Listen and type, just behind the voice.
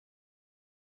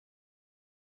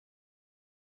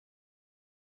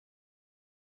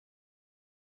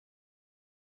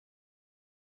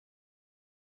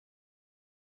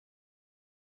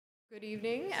Good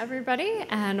evening, everybody,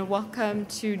 and welcome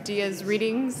to Dia's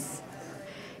Readings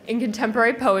in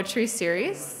Contemporary Poetry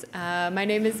series. My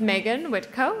name is Megan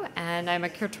Whitco, and I'm a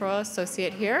curatorial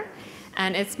associate here,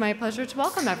 and it's my pleasure to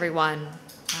welcome everyone.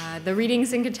 The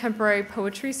Readings in Contemporary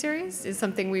Poetry series is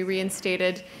something we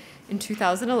reinstated in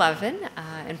 2011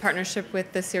 in partnership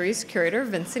with the series curator,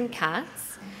 Vincent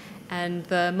Katz. And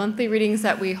the monthly readings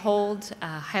that we hold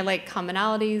highlight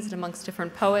commonalities amongst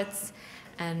different poets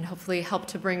and hopefully help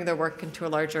to bring their work into a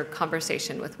larger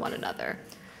conversation with one another.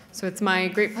 So it's my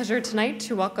great pleasure tonight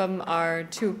to welcome our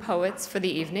two poets for the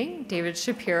evening, David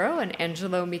Shapiro and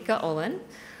Angelo Micah Olin.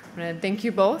 I want to thank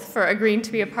you both for agreeing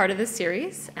to be a part of this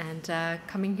series and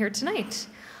coming here tonight.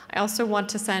 I also want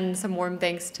to send some warm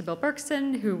thanks to Bill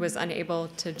Berkson, who was unable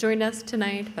to join us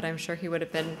tonight, but I'm sure he would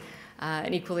have been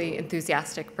an equally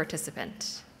enthusiastic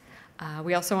participant.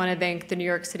 We also want to thank the New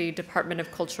York City Department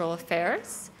of Cultural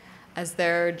Affairs, as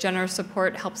their generous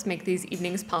support helps make these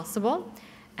evenings possible.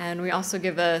 And we also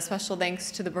give a special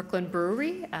thanks to the Brooklyn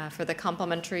Brewery for the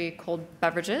complimentary cold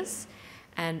beverages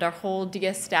and our whole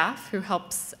DIA staff who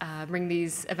helps bring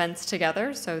these events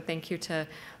together. So thank you to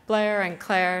Blair and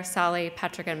Claire, Sally,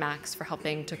 Patrick, and Max for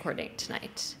helping to coordinate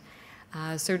tonight.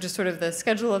 So just sort of the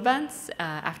schedule of events.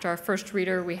 After our first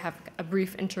reader, we have a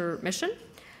brief intermission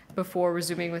before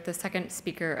resuming with the second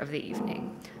speaker of the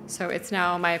evening. So it's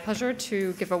now my pleasure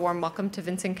to give a warm welcome to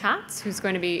Vincent Katz, who's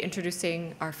going to be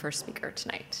introducing our first speaker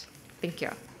tonight. Thank you.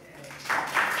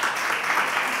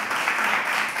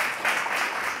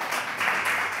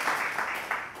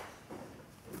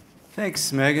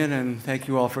 Thanks, Megan, and thank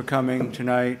you all for coming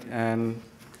tonight. And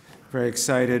very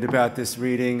excited about this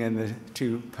reading and the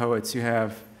two poets you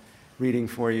have reading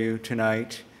for you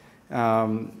tonight.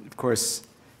 Of course,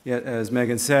 as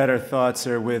Megan said, our thoughts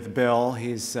are with Bill.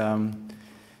 He's,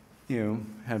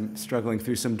 struggling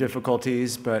through some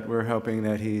difficulties, but we're hoping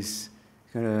that he's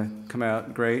going to come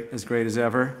out great as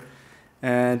ever.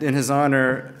 And in his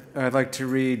honor, I'd like to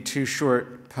read two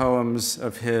short poems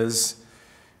of his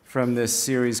from this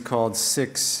series called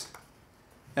 6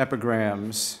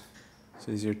 Epigrams.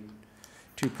 So these are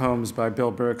two poems by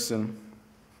Bill Berkson.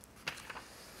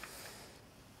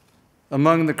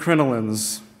 Among the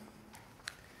crinolines,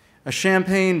 a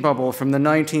champagne bubble from the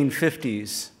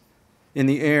 1950s, in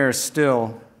the air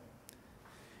still.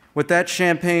 What that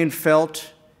champagne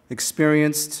felt,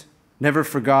 experienced, never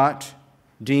forgot,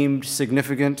 deemed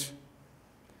significant.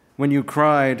 When you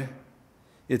cried,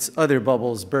 its other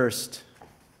bubbles burst.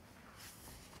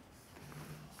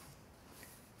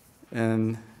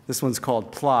 And this one's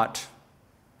called Plot.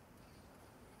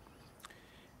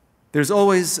 There's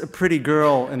always a pretty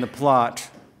girl in the plot,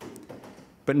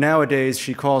 but nowadays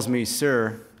she calls me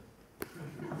sir.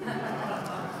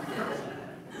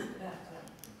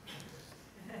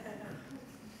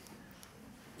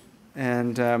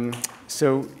 And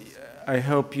so I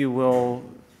hope you will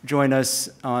join us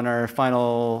on our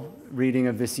final reading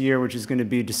of this year, which is going to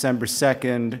be December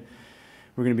 2nd.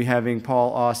 We're going to be having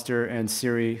Paul Auster and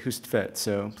Siri Hustvedt,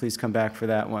 so please come back for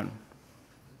that one.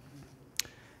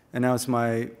 And now it's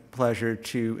my pleasure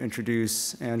to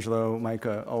introduce Angelo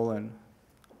Micah Olin.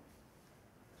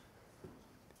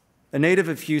 A native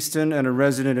of Houston and a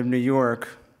resident of New York,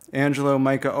 Angelo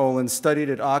Micah Olin studied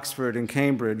at Oxford and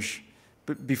Cambridge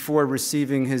before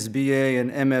receiving his BA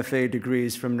and MFA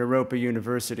degrees from Naropa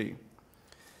University.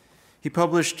 He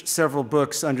published several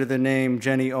books under the name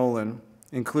Jenny Olin,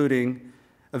 including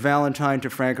A Valentine to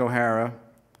Frank O'Hara,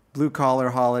 Blue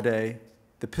Collar Holiday,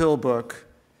 The Pill Book,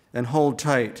 and Hold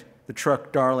Tight, the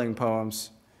Truck Darling poems.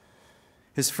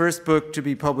 His first book to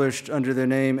be published under the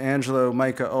name Angelo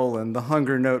Micah Olin, The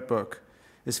Hunger Notebook,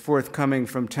 is forthcoming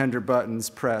from Tender Buttons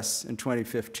Press in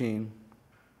 2015.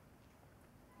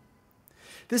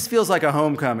 This feels like a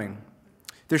homecoming.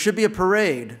 There should be a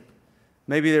parade.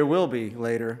 Maybe there will be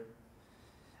later.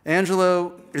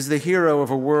 Angelo is the hero of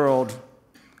a world,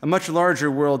 a much larger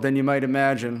world than you might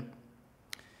imagine.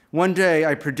 One day,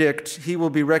 I predict, he will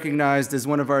be recognized as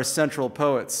one of our central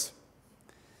poets.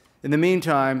 In the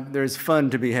meantime, there's fun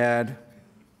to be had.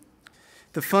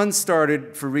 The fun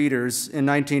started for readers in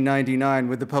 1999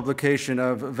 with the publication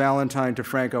of Valentine to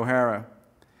Frank O'Hara,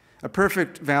 a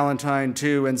perfect Valentine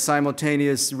to and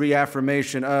simultaneous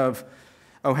reaffirmation of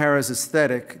O'Hara's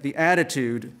aesthetic, the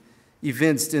attitude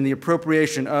evinced in the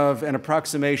appropriation of and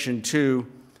approximation to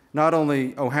not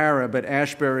only O'Hara but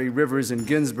Ashbery, Rivers, and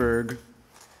Ginsberg,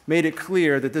 made it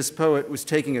clear that this poet was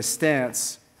taking a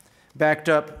stance backed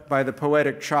up by the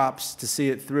poetic chops to see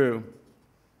it through.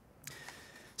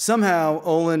 Somehow,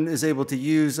 Olin is able to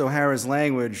use O'Hara's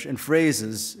language and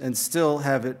phrases and still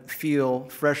have it feel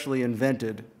freshly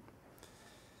invented.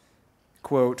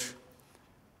 Quote,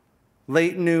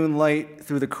 late noon light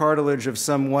through the cartilage of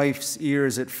some wife's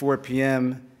ears at 4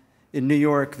 p.m. in New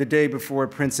York the day before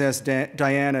Princess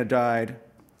Diana died.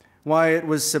 Why, it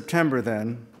was September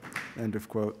then, end of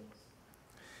quote.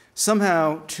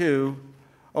 Somehow, too,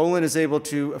 Olin is able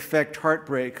to affect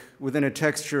heartbreak within a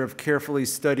texture of carefully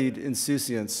studied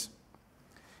insouciance.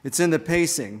 It's in the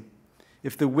pacing,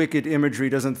 if the wicked imagery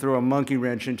doesn't throw a monkey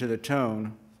wrench into the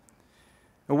tone.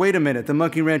 Oh, wait a minute, the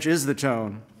monkey wrench is the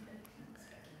tone.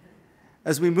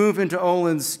 As we move into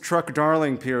Olin's truck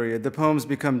darling period, the poems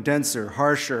become denser,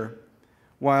 harsher,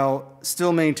 while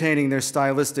still maintaining their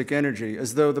stylistic energy,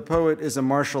 as though the poet is a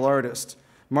martial artist,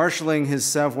 marshaling his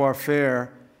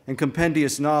savoir-faire and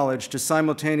compendious knowledge to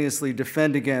simultaneously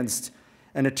defend against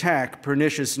and attack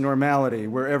pernicious normality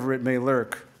wherever it may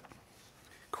lurk.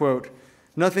 Quote,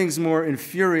 "Nothing's more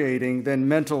infuriating than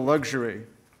mental luxury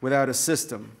without a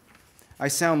system. I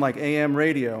sound like AM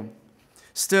radio.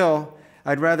 Still,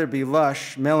 I'd rather be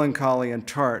lush, melancholy, and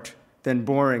tart than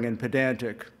boring and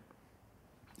pedantic."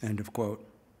 End of quote.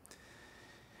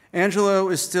 Angelo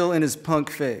is still in his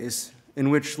punk phase, in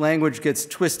which language gets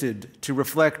twisted to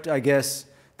reflect, I guess,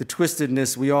 the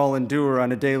twistedness we all endure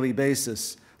on a daily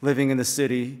basis, living in the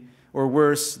city, or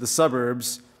worse, the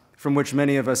suburbs, from which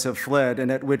many of us have fled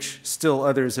and at which still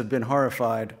others have been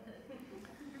horrified.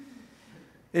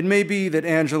 It may be that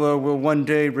Angelo will one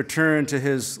day return to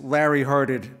his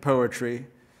Larry-hearted poetry.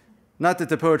 Not that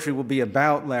the poetry will be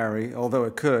about Larry, although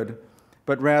it could,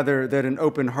 but rather that an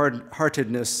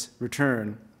open-heartedness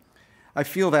return. I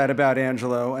feel that about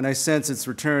Angelo, and I sense its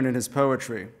return in his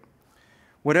poetry.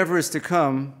 Whatever is to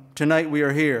come, tonight we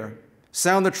are here.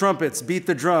 Sound the trumpets, beat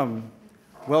the drum.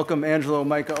 Welcome Angelo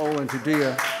Micah Olin to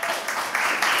DIA.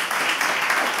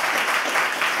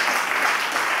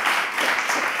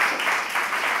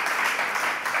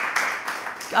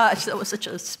 Gosh, that was such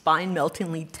a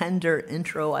spine-meltingly tender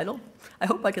intro. I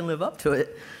hope I can live up to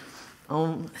it.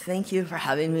 Thank you for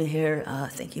having me here.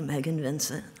 Thank you, Megan,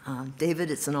 Vincent. David,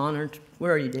 it's an honor.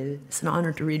 Where are you, David? It's an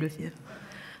honor to read with you.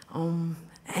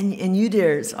 And you,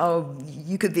 dears,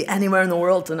 you could be anywhere in the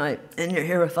world tonight, and you're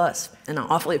here with us, and I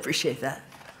awfully appreciate that.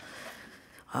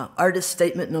 Artist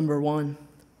statement number 1.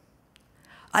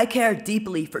 I care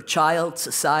deeply for child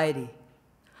society.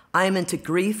 I am into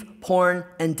grief, porn,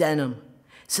 and denim.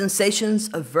 Sensations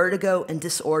of vertigo and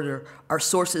disorder are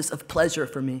sources of pleasure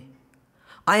for me.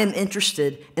 I am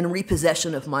interested in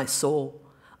repossession of my soul.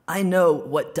 I know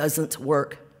what doesn't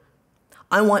work.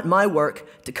 I want my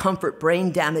work to comfort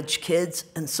brain-damaged kids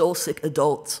and soul-sick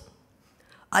adults.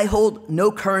 I hold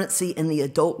no currency in the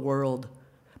adult world,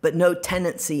 but no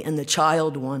tenancy in the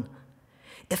child one.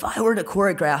 If I were to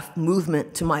choreograph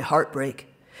movement to my heartbreak,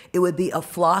 it would be a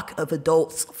flock of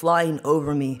adults flying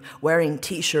over me, wearing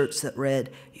T-shirts that read,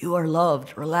 "You are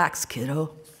loved, relax,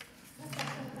 kiddo."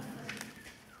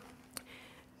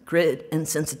 Grit and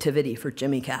sensitivity for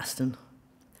Jimmy Caston.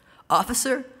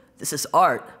 Officer, this is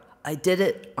art. I did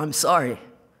it, I'm sorry.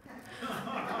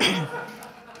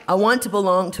 I want to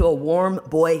belong to a warm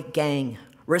boy gang.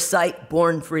 Recite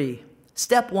Born Free.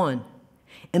 Step 1,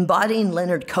 embodying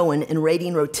Leonard Cohen in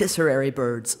rating rotisserie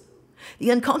birds.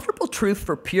 The uncomfortable truth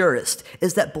for purists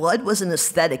is that blood was an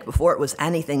aesthetic before it was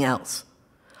anything else.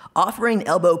 Offering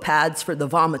elbow pads for the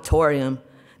vomitorium,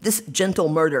 this gentle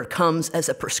murder comes as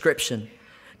a prescription.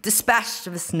 Dispatch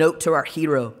this note to our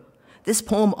hero. This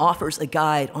poem offers a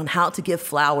guide on how to give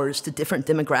flowers to different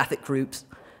demographic groups,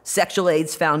 sexual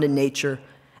aids found in nature,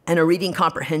 and a reading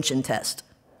comprehension test.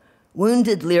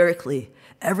 Wounded lyrically,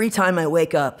 every time I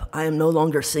wake up, I am no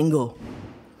longer single.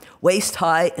 Waist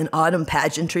high in autumn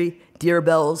pageantry, deer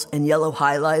bells, and yellow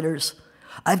highlighters,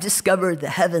 I've discovered the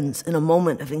heavens in a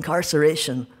moment of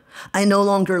incarceration. I no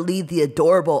longer lead the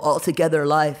adorable all-together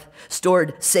life,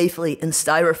 stored safely in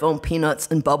styrofoam peanuts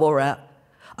and bubble wrap.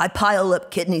 I pile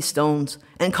up kidney stones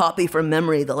and copy from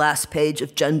memory the last page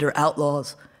of Gender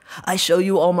Outlaws. I show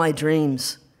you all my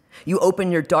dreams. You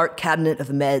open your dark cabinet of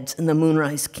meds in the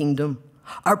Moonrise Kingdom.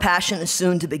 Our passion is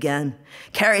soon to begin.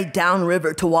 Carried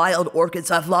downriver to wild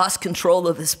orchids, I've lost control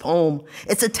of this poem.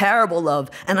 It's a terrible love,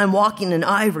 and I'm walking in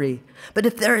ivory. But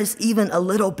if there is even a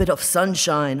little bit of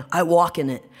sunshine, I walk in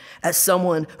it, as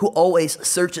someone who always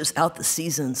searches out the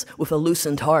seasons with a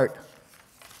loosened heart.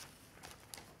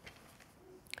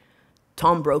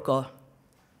 Tom Brokaw.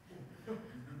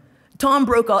 Tom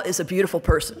Brokaw is a beautiful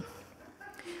person.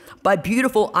 By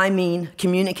beautiful, I mean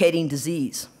communicating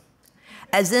disease.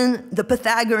 As in the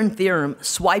Pythagorean theorem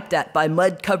swiped at by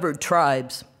mud-covered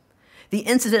tribes. The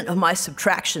incident of my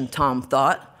subtraction, Tom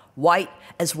thought, white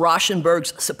as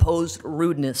Rauschenberg's supposed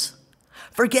rudeness.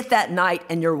 Forget that night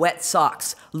and your wet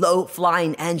socks,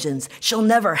 low-flying engines. She'll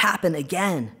never happen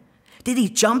again. Did he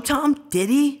jump, Tom? Did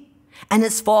he? And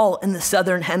his fall in the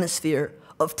southern hemisphere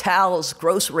of towels,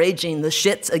 gross raging, the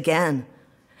shits again.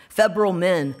 Febrile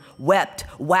men wept,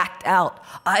 whacked out.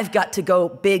 I've got to go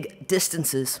big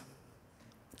distances.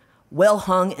 Well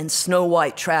hung in snow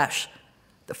white trash.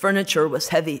 The furniture was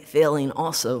heavy, failing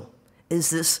also. Is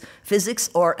this physics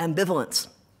or ambivalence?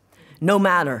 No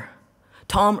matter.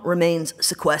 Tom remains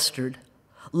sequestered,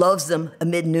 loves them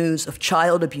amid news of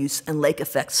child abuse and lake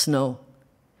effect snow.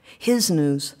 His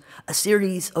news, a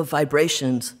series of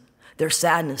vibrations, their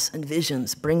sadness and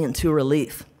visions bring into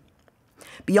relief.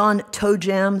 Beyond toe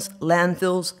jams,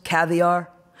 landfills, caviar,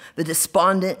 the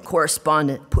despondent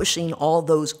correspondent pushing all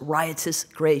those riotous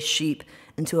gray sheep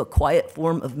into a quiet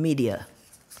form of media.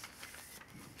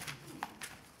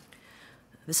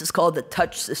 This is called the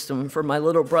touch system for my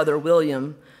little brother,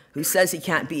 William, who says he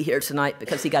can't be here tonight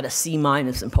because he got a C-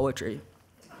 in poetry.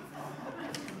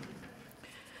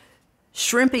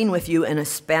 Shrimping with you in a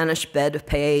Spanish bed of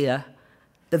paella,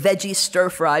 the veggies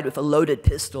stir-fried with a loaded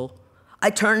pistol. I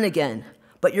turn again,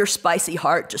 but your spicy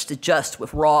heart just adjusts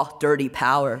with raw, dirty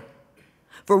power.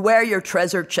 For where your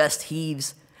treasure chest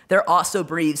heaves, there also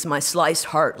breathes my sliced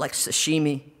heart like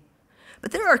sashimi.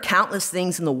 But there are countless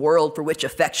things in the world for which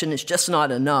affection is just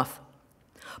not enough.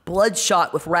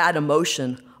 Bloodshot with rad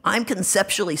emotion, I'm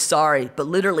conceptually sorry, but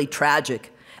literally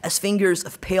tragic, as fingers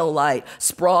of pale light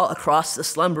sprawl across the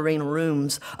slumbering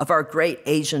rooms of our great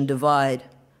Asian divide.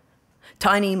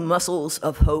 Tiny muscles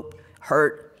of hope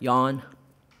hurt, yawn.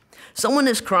 Someone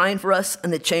is crying for us,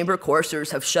 and the chamber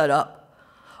coursers have shut up.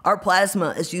 Our plasma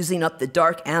is using up the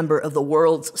dark amber of the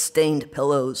world's stained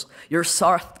pillows, your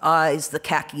soft eyes the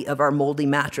khaki of our moldy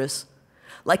mattress.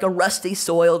 Like a rusty,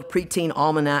 soiled preteen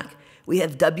almanac, we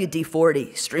have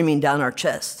WD-40 streaming down our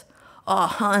chest. Aw,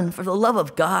 hon, for the love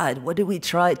of God, what do we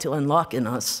try to unlock in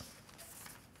us?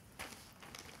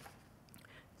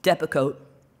 Depakote.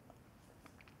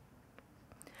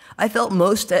 I felt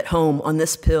most at home on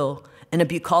this pill in a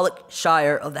bucolic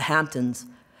shire of the Hamptons,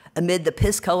 amid the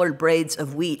piss-colored braids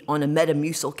of wheat on a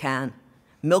Metamucil can,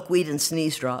 milkweed and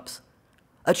sneeze drops.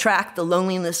 Attract the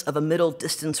loneliness of a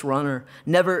middle-distance runner,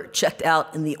 never checked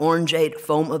out in the orangeade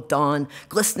foam of dawn,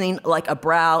 glistening like a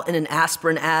brow in an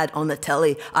aspirin ad on the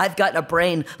telly. I've got a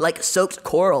brain like soaked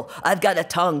coral. I've got a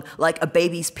tongue like a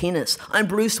baby's penis. I'm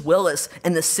Bruce Willis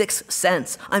in The Sixth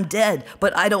Sense. I'm dead,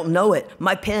 but I don't know it.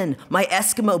 My pen, my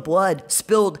Eskimo blood,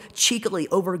 spilled cheekily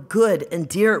over good and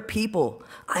dear people.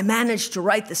 I managed to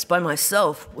write this by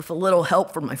myself with a little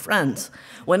help from my friends.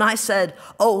 When I said,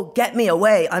 "Oh, get me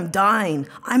away, I'm dying,"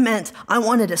 I meant I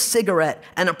wanted a cigarette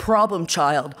and a problem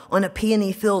child on a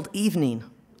peony-filled evening.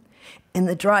 In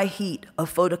the dry heat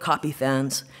of photocopy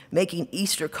fans, making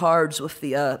Easter cards with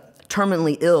the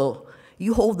terminally ill,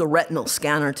 you hold the retinal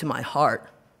scanner to my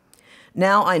heart.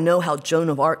 Now I know how Joan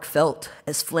of Arc felt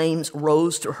as flames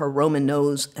rose to her Roman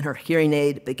nose and her hearing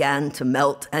aid began to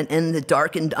melt, and in the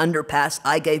darkened underpass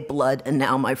I gave blood, and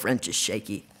now my French is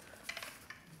shaky.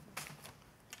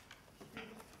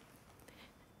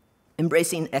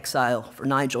 Embracing exile for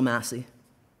Nigel Massey.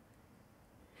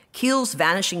 Keel's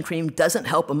vanishing cream doesn't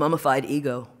help a mummified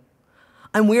ego.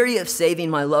 I'm weary of saving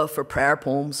my love for prayer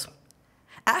poems.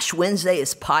 Ash Wednesday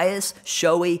is pious,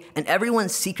 showy, and everyone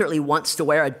secretly wants to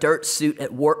wear a dirt suit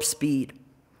at warp speed.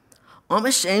 I'm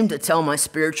ashamed to tell my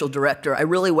spiritual director I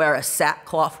really wear a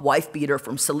sackcloth wife beater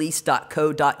from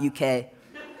Celice.co.uk.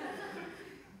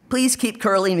 Please keep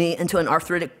curling me into an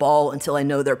arthritic ball until I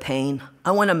know their pain.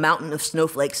 I want a mountain of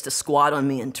snowflakes to squat on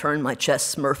me and turn my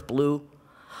chest Smurf blue.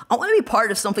 I want to be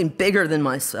part of something bigger than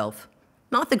myself.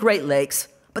 Not the Great Lakes,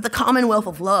 but the Commonwealth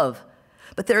of Love.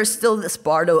 But there is still this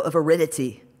bardo of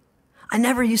aridity. I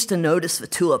never used to notice the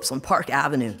tulips on Park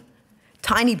Avenue.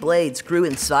 Tiny blades grew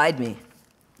inside me.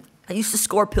 I used to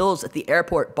score pills at the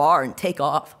airport bar and take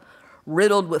off,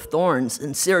 riddled with thorns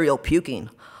and serial puking.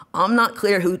 I'm not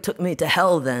clear who took me to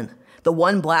hell then. The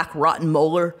one black rotten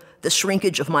molar, the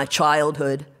shrinkage of my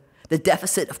childhood, the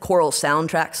deficit of choral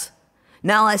soundtracks.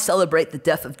 Now I celebrate the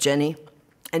death of Jenny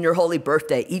and your holy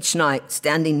birthday each night,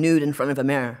 standing nude in front of a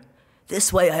mirror.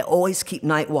 This way I always keep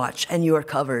night watch, and you are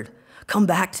covered. Come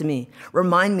back to me.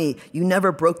 Remind me you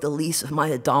never broke the lease of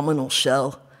my abdominal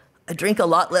shell. I drink a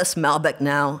lot less Malbec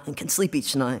now and can sleep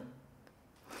each night.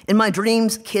 In my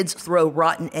dreams, kids throw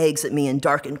rotten eggs at me in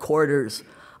darkened corridors.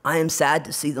 I am sad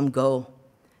to see them go.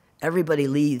 Everybody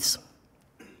leaves.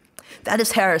 That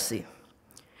is heresy.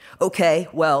 Okay,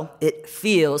 well, it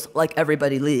feels like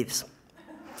everybody leaves.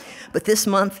 But this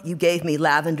month, you gave me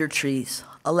lavender trees,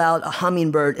 allowed a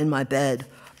hummingbird in my bed,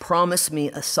 promised me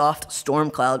a soft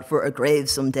storm cloud for a grave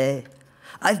someday.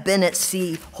 I've been at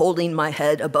sea holding my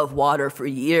head above water for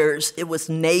years. It was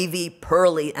navy,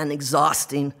 pearly, and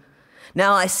exhausting.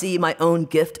 Now I see my own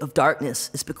gift of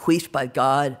darkness is bequeathed by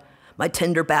God, my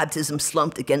tender baptism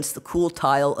slumped against the cool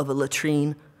tile of a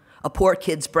latrine, a poor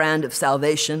kid's brand of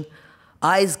salvation,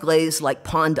 eyes glazed like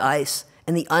pond ice.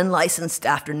 In the unlicensed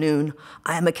afternoon,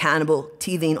 I am a cannibal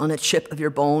teething on a chip of your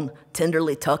bone,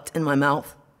 tenderly tucked in my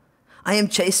mouth. I am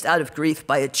chased out of grief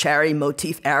by a cherry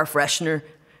motif air freshener,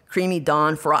 creamy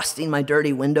dawn frosting my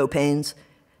dirty window panes.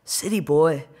 City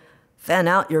boy, fan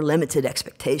out your limited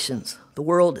expectations. The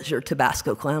world is your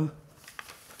Tabasco clam.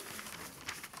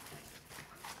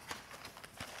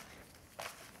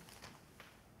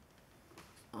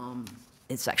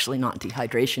 It's actually not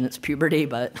dehydration, it's puberty,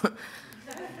 but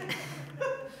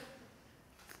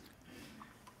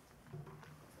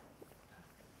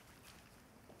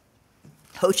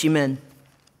Ho Chi Minh.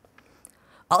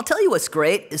 I'll tell you what's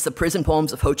great is the prison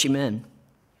poems of Ho Chi Minh.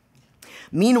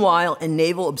 Meanwhile, in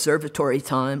Naval Observatory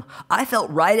time, I felt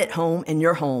right at home in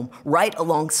your home, right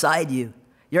alongside you.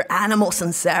 Your animal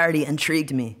sincerity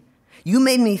intrigued me. You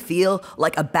made me feel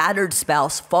like a battered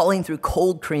spouse falling through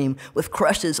cold cream with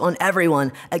crushes on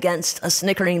everyone against a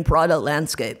snickering Prada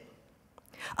landscape.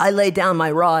 I laid down my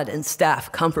rod and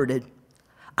staff, comforted.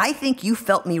 I think you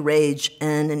felt me rage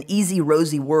in an easy,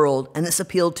 rosy world, and this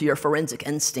appealed to your forensic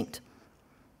instinct.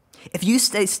 If you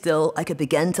stay still, I could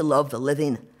begin to love the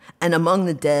living, and among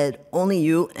the dead, only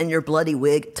you and your bloody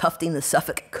wig tufting the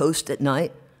Suffolk coast at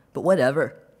night, but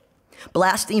whatever.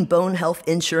 Blasting bone health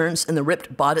insurance in the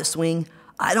ripped bodice wing,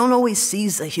 I don't always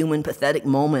seize the human pathetic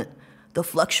moment, the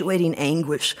fluctuating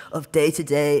anguish of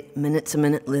day-to-day,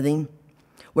 minute-to-minute living,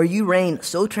 where you reign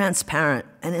so transparent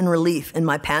and in relief in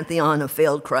my pantheon of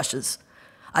failed crushes.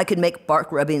 I could make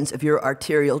bark rubbings of your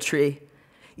arterial tree.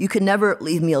 You could never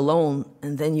leave me alone,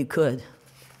 and then you could.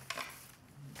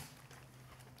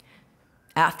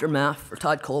 Aftermath for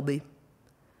Todd Colby.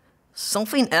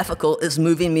 Something ethical is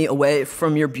moving me away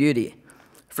from your beauty.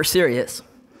 For serious.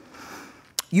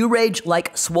 You rage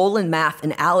like swollen math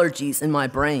and allergies in my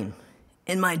brain.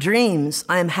 In my dreams,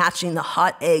 I am hatching the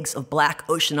hot eggs of black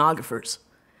oceanographers.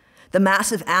 The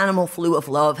massive animal flu of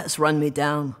love has run me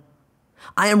down.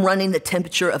 I am running the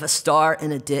temperature of a star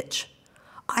in a ditch.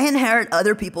 I inherit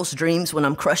other people's dreams when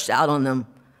I'm crushed out on them.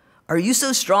 Are you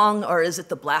so strong, or is it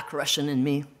the black Russian in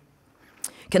me?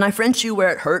 Can I French you where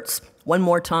it hurts one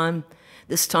more time,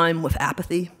 this time with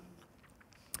apathy?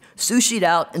 Sushied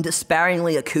out and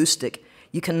despairingly acoustic,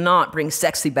 you cannot bring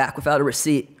sexy back without a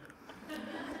receipt.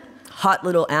 Hot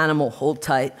little animal, hold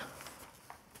tight.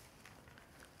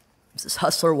 This is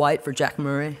Hustler White for Jack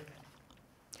Murray.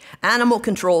 Animal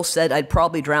control said I'd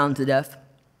probably drown to death.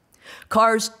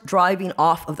 Cars driving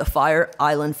off of the Fire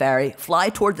Island ferry fly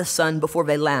toward the sun before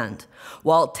they land,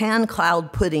 while tan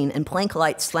cloud pudding and plank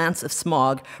light slants of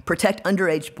smog protect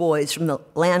underage boys from the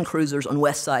Land Cruisers on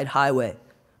West Side Highway.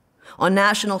 On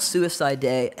National Suicide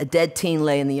Day, a dead teen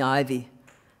lay in the ivy.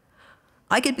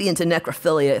 I could be into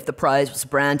necrophilia if the prize was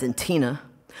Brandon Tina,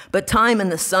 but time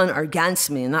and the sun are against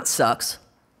me, and that sucks.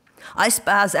 I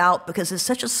spaz out because it's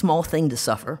such a small thing to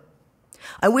suffer.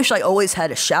 I wish I always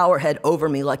had a shower head over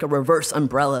me like a reverse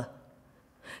umbrella.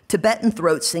 Tibetan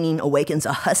throat singing awakens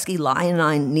a husky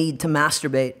leonine need to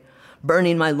masturbate,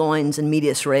 burning my loins in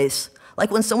medias res,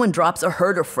 like when someone drops a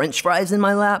herd of French fries in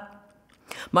my lap.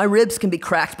 My ribs can be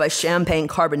cracked by champagne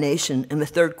carbonation in the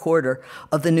third quarter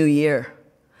of the new year.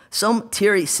 Some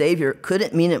teary savior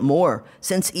couldn't mean it more,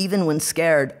 since even when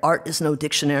scared, art is no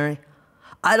dictionary.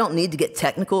 I don't need to get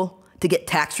technical, to get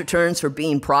tax returns for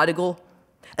being prodigal.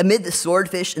 Amid the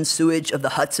swordfish and sewage of the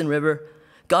Hudson River,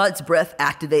 God's breath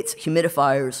activates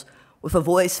humidifiers with a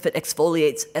voice that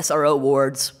exfoliates SRO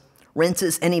wards,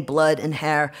 rinses any blood and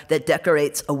hair that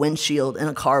decorates a windshield in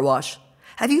a car wash.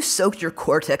 Have you soaked your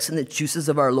cortex in the juices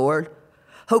of our Lord?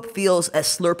 Hope feels as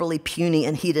slurpily puny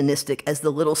and hedonistic as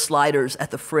the little sliders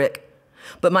at the Frick.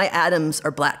 But my atoms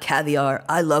are black caviar.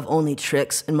 I love only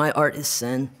tricks, and my art is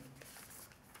sin.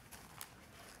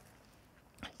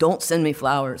 Don't send me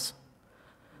flowers.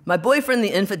 My boyfriend,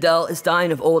 the infidel, is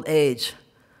dying of old age,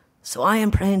 so I am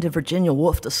praying to Virginia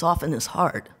Woolf to soften his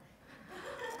heart.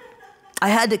 I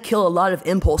had to kill a lot of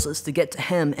impulses to get to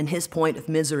him and his point of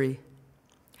misery.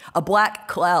 A black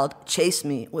cloud chased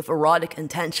me with erotic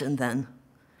intention then.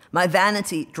 My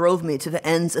vanity drove me to the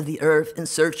ends of the earth in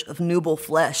search of nubile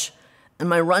flesh, and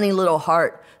my runny little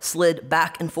heart slid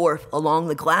back and forth along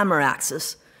the glamour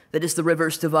axis that is the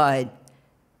river's divide,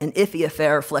 an iffy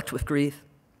affair flecked with grief.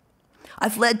 I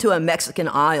fled to a Mexican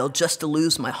aisle just to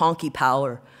lose my honky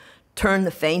power, turn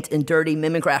the faint and dirty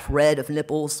mimeograph red of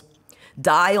nipples,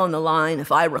 Die on the line,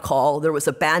 if I recall, there was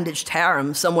a bandaged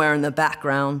harem somewhere in the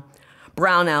background.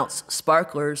 Brownouts,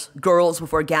 sparklers, girls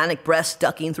with organic breasts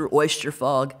ducking through oyster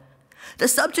fog. The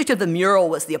subject of the mural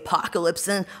was the apocalypse,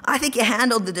 and I think you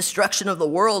handled the destruction of the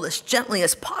world as gently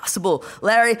as possible.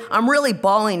 Larry, I'm really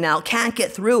bawling now, can't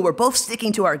get through. We're both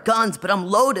sticking to our guns, but I'm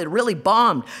loaded, really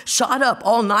bombed, shot up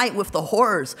all night with the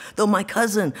horrors, though my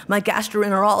cousin, my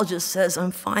gastroenterologist, says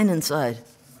I'm fine inside.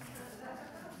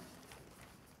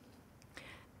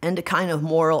 And a kind of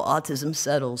moral autism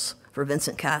settles for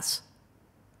Vincent Cass.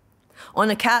 On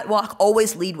a catwalk,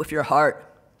 always lead with your heart.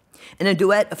 In a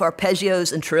duet of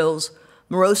arpeggios and trills,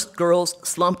 morose girls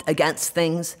slumped against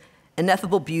things,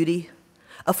 ineffable beauty,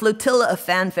 a flotilla of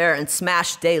fanfare and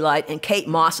smashed daylight, and Kate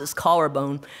Moss's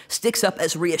collarbone sticks up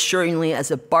as reassuringly as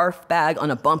a barf bag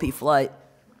on a bumpy flight.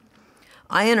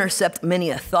 I intercept many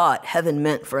a thought heaven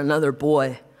meant for another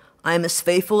boy. I am as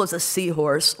faithful as a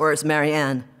seahorse or as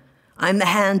Marianne. I am the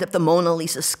hand up the Mona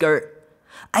Lisa skirt.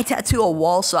 I tattoo a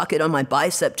wall socket on my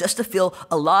bicep just to feel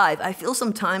alive. I feel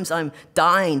sometimes I'm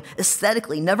dying,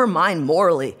 aesthetically, never mind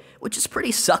morally, which is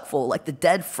pretty suckful, like the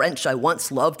dead French I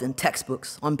once loved in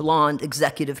textbooks on blonde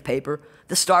executive paper,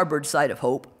 the starboard side of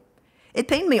hope. It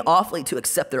pained me awfully to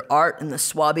accept their art in the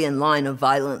Swabian line of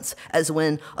violence, as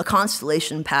when a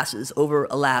constellation passes over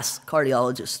a last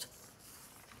cardiologist.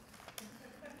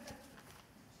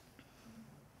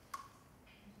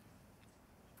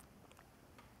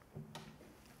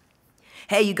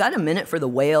 Hey, you got a minute for the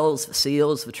whales, the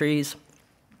seals, the trees?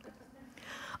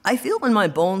 I feel in my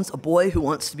bones a boy who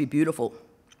wants to be beautiful.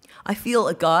 I feel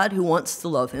a God who wants to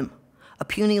love him, a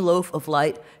puny loaf of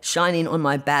light shining on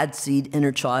my bad seed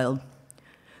inner child.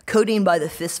 Coating by the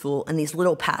fistful, and these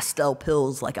little pastel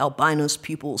pills like albino's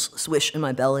pupils swish in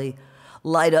my belly,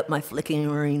 light up my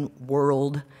flickering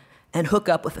world, and hook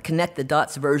up with a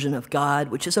connect-the-dots version of God,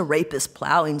 which is a rapist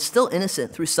plowing, still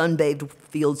innocent, through sun-bathed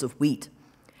fields of wheat.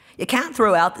 You can't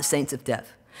throw out the saints of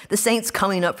death, the saints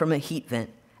coming up from a heat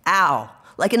vent. Ow,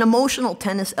 like an emotional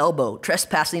tennis elbow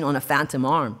trespassing on a phantom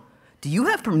arm. Do you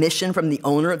have permission from the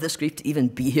owner of this grief to even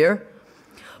be here?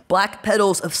 Black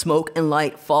petals of smoke and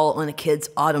light fall on a kid's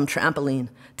autumn trampoline.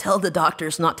 Tell the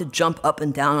doctors not to jump up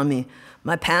and down on me.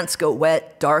 My pants go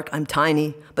wet, dark, I'm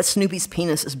tiny, but Snoopy's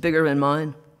penis is bigger than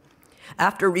mine.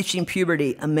 After reaching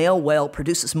puberty, a male whale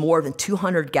produces more than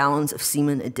 200 gallons of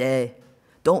semen a day.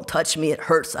 Don't touch me, it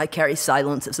hurts. I carry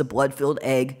silence as a blood-filled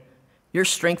egg. Your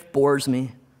strength bores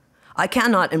me. I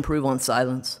cannot improve on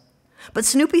silence. But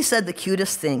Snoopy said the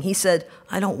cutest thing. He said,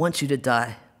 I don't want you to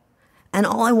die. And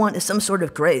all I want is some sort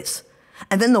of grace.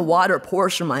 And then the water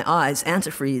pours from my eyes,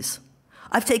 antifreeze.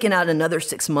 I've taken out another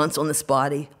 6 months on this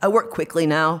body. I work quickly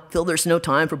now, feel there's no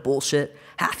time for bullshit.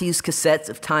 Half-used cassettes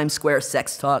of Times Square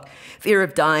sex talk, fear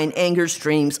of dying, anger's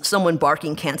dreams, someone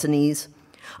barking Cantonese.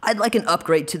 I'd like an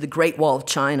upgrade to the Great Wall of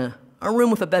China, a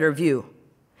room with a better view.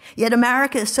 Yet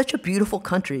America is such a beautiful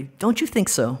country, don't you think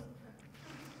so?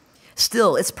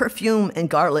 Still, its perfume and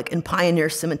garlic and pioneer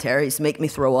cemeteries make me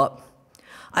throw up.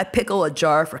 I pickle a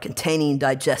jar for containing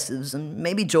digestives and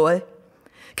maybe joy.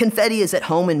 Confetti is at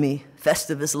home in me,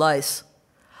 festive as lice.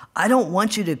 I don't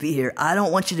want you to be here. I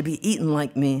don't want you to be eaten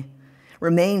like me.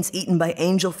 Remains eaten by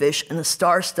angelfish and a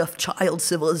star-stuffed child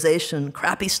civilization,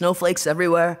 crappy snowflakes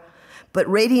everywhere. But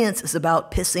radiance is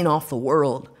about pissing off the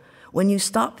world. When you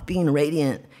stop being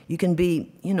radiant, you can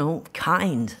be,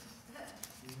 kind.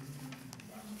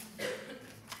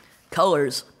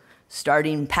 Colors,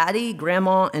 starting Patty,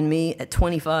 Grandma, and me at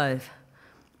 25.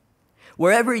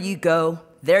 Wherever you go,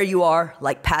 there you are,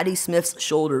 like Patti Smith's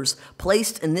shoulders,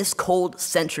 placed in this cold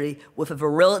century with a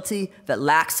virility that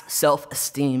lacks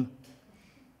self-esteem.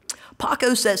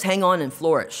 Paco says hang on and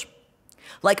flourish.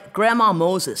 Like Grandma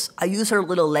Moses, I use her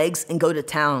little legs and go to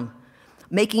town,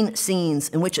 making scenes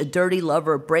in which a dirty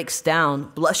lover breaks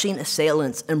down blushing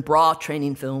assailants in bra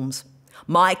training films.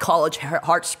 My college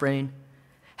heart sprain,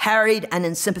 harried and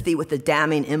in sympathy with the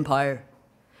damning empire.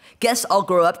 Guess I'll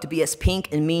grow up to be as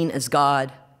pink and mean as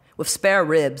God, with spare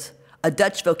ribs, a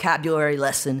Dutch vocabulary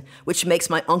lesson which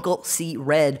makes my uncle see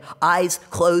red, eyes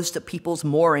closed to people's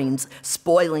moorings,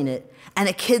 spoiling it, and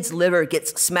a kid's liver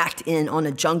gets smacked in on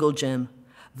a jungle gym.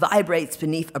 Vibrates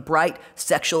beneath a bright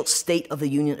sexual State of the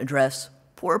Union address.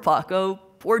 Poor Paco,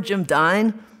 poor Jim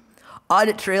Dine.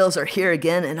 Audit trails are here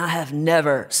again, and I have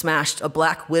never smashed a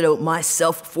black widow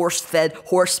myself, force-fed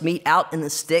horse meat out in the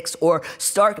sticks, or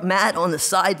stark mad on the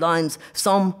sidelines.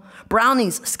 Some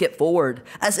brownies skip forward,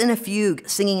 as in a fugue,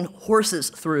 singing horses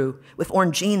through, with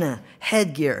orangina,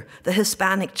 headgear, the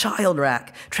Hispanic child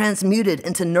rack, transmuted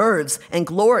into nerves and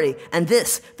glory, and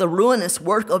this, the ruinous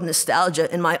work of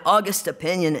nostalgia, in my august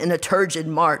opinion, in a turgid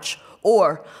march.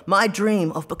 Or my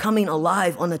dream of becoming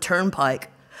alive on the turnpike,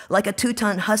 like a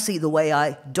 2-ton hussy the way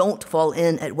I don't fall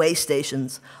in at way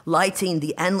stations, lighting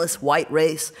the endless white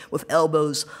race with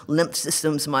elbows, limp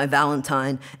systems my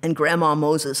Valentine, and Grandma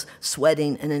Moses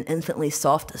sweating in an infinitely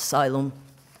soft asylum.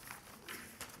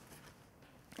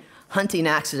 Hunting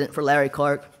accident for Larry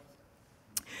Clark.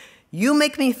 You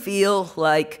make me feel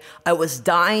like I was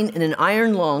dying in an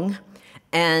iron lung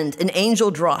and an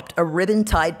angel dropped a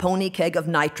ribbon-tied pony keg of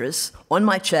nitrous on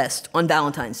my chest on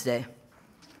Valentine's Day.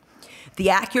 The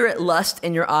accurate lust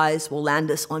in your eyes will land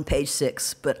us on page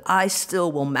 6, but I still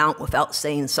will mount without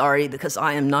saying sorry because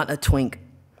I am not a twink.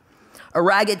 A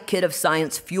ragged kid of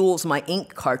science fuels my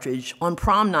ink cartridge. On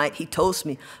prom night, he toasts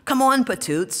me, "Come on,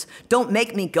 Patoots, don't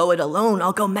make me go it alone.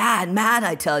 I'll go mad, mad,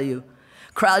 I tell you."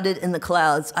 Crowded in the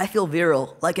clouds, I feel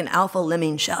virile, like an alpha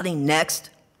lemming shouting, "Next."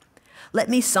 Let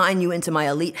me sign you into my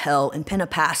elite hell and pin a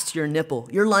pass to your nipple,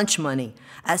 your lunch money,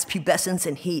 as pubescence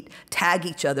and heat tag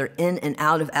each other in and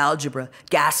out of algebra,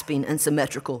 gasping and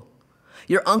symmetrical.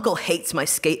 Your uncle hates my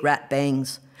skate rat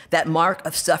bangs, that mark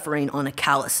of suffering on a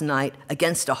callous night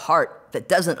against a heart that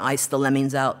doesn't ice the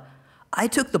lemmings out. I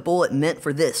took the bullet meant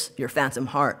for this, your phantom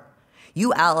heart.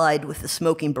 You allied with the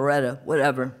smoking Beretta,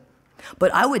 whatever.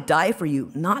 But I would die for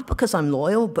you, not because I'm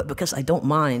loyal, but because I don't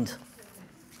mind.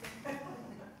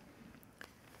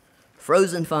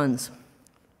 Frozen funds.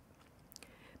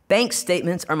 Bank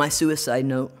statements are my suicide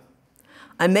note.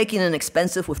 I'm making an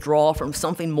expensive withdrawal from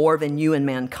something more than you and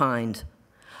mankind.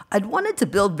 I'd wanted to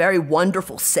build very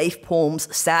wonderful, safe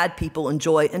poems sad people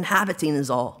enjoy inhabiting is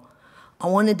all. I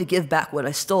wanted to give back what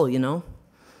I stole, you know?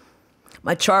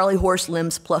 My Charlie horse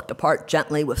limbs plucked apart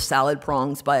gently with salad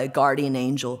prongs by a guardian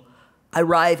angel. I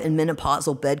arrive in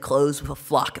menopausal bedclothes with a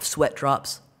flock of sweat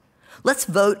drops. Let's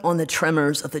vote on the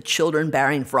tremors of the children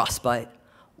bearing frostbite.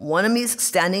 One of me's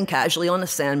standing casually on a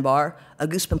sandbar, a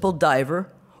goose-pimpled diver,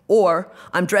 or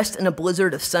I'm dressed in a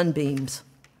blizzard of sunbeams,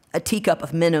 a teacup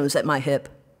of minnows at my hip.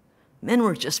 Men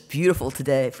were just beautiful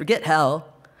today, forget hell.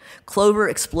 Clover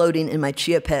exploding in my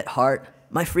chia pet heart.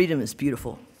 My freedom is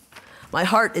beautiful. My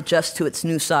heart adjusts to its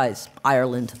new size,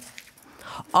 Ireland.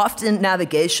 Often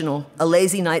navigational, a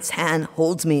lazy night's hand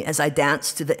holds me as I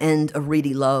dance to the end of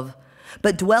reedy love.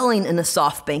 But dwelling in a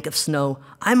soft bank of snow,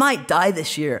 I might die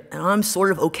this year, and I'm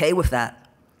sort of okay with that.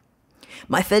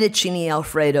 My fettuccine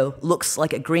Alfredo looks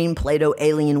like a green Play-Doh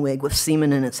alien wig with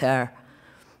semen in its hair.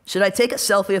 Should I take a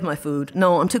selfie of my food?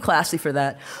 No, I'm too classy for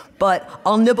that. But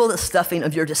I'll nibble the stuffing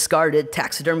of your discarded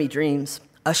taxidermy dreams,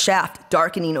 a shaft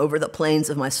darkening over the plains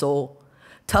of my soul.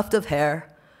 Tuft of hair,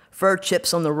 fur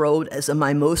chips on the road as a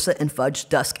mimosa and fudge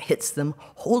dusk hits them,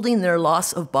 holding their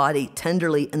loss of body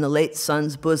tenderly in the late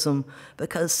sun's bosom,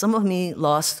 because some of me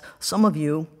lost some of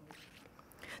you.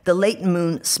 The late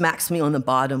moon smacks me on the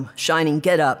bottom, shining,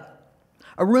 get up.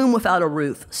 A room without a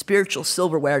roof, spiritual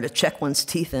silverware to check one's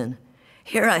teeth in.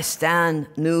 Here I stand,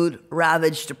 nude,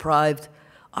 ravaged, deprived.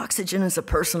 Oxygen is a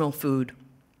personal food.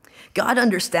 God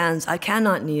understands I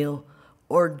cannot kneel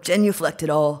or genuflect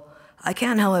at all. I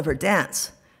can, however,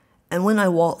 dance. And when I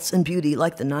waltz in beauty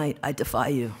like the night, I defy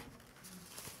you.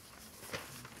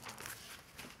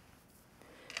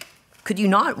 Could you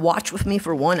not watch with me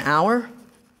for 1 hour?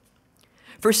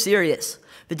 For serious,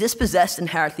 the dispossessed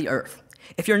inherit the earth.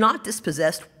 If you're not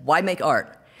dispossessed, why make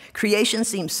art? Creation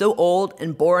seems so old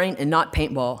and boring and not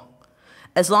paintball.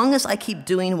 As long as I keep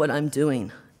doing what I'm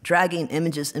doing, dragging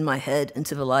images in my head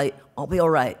into the light, I'll be all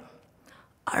right.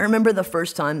 I remember the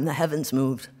first time the heavens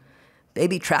moved.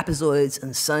 Baby trapezoids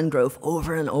and sun growth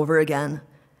over and over again.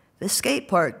 The skate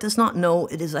park does not know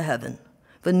it is a heaven.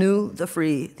 The new, the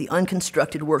free, the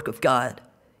unconstructed work of God.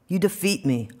 You defeat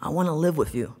me. I want to live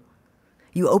with you.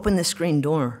 You open the screen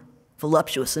door,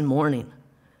 voluptuous in morning.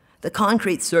 The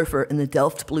concrete surfer in the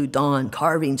Delft blue dawn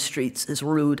carving streets is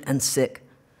rude and sick.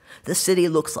 The city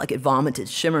looks like it vomited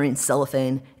shimmering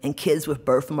cellophane and kids with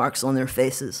birthmarks on their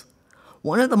faces.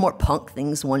 One of the more punk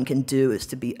things one can do is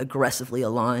to be aggressively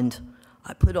aligned.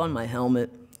 I put on my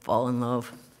helmet, fall in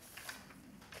love.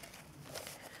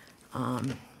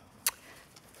 And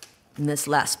this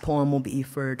last poem will be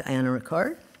for Diana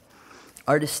Ricard.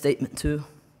 Artist statement 2.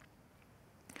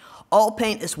 All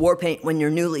paint is war paint when you're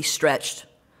newly stretched.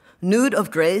 Nude of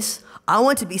grace, I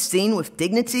want to be seen with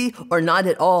dignity or not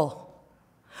at all.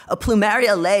 A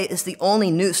plumeria lay is the only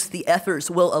noose the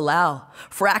ethers will allow,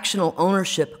 fractional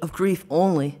ownership of grief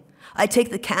only. I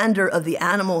take the candor of the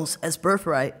animals as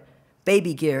birthright,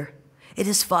 baby gear. It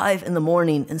is 5 in the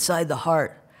morning inside the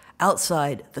heart,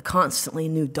 outside the constantly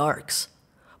new darks.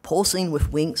 Pulsing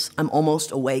with winks, I'm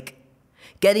almost awake.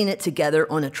 Getting it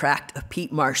together on a tract of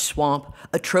peat marsh swamp,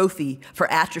 a trophy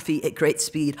for atrophy at great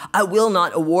speed. I will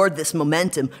not award this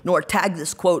momentum, nor tag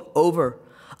this quote over.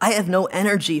 I have no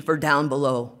energy for down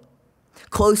below.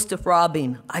 Close to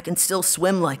throbbing, I can still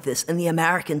swim like this in the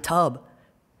American tub.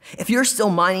 If you're still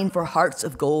mining for hearts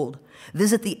of gold,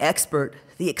 visit the expert,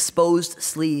 the exposed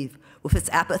sleeve, with its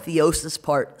apotheosis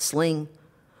part, sling.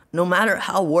 No matter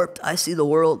how warped I see the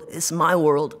world, it's my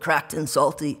world, cracked and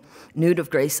salty. Nude of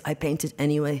grace, I paint it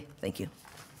anyway. Thank you.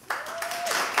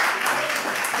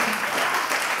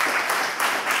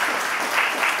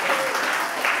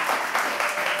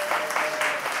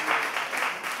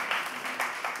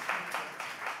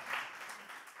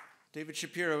 David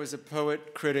Shapiro is a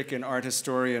poet, critic, and art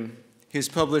historian. He has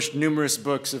published numerous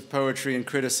books of poetry and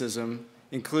criticism,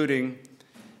 including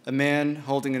A Man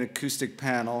Holding an Acoustic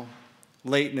Panel,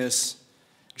 Lateness,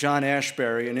 John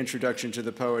Ashbery, An Introduction to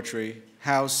the Poetry,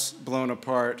 House Blown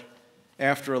Apart,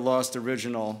 After a Lost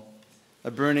Original,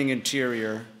 A Burning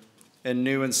Interior, and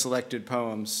New and Selected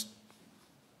Poems.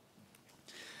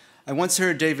 I once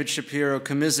heard David Shapiro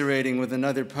commiserating with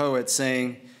another poet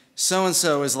saying,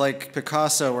 "So-and-so is like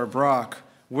Picasso or Braque,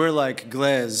 we're like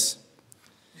Glaise."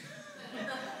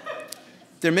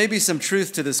 There may be some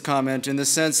truth to this comment in the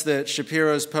sense that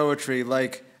Shapiro's poetry,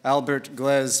 like Albert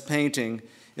Glaise's painting,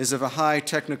 is of a high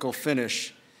technical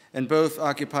finish, and both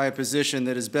occupy a position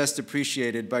that is best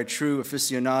appreciated by true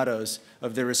aficionados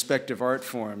of their respective art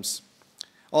forms.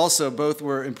 Also, both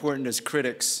were important as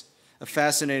critics, a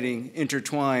fascinating,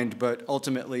 intertwined, but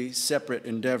ultimately separate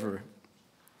endeavor.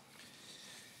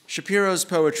 Shapiro's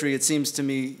poetry, it seems to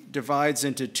me, divides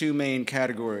into two main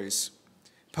categories: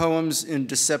 poems in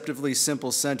deceptively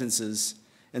simple sentences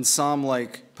and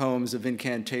psalm-like poems of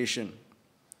incantation.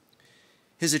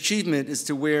 His achievement is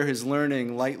to wear his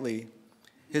learning lightly.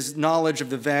 His knowledge of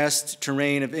the vast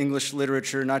terrain of English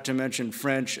literature, not to mention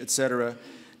French, etc.,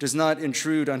 does not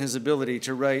intrude on his ability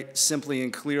to write simply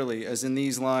and clearly, as in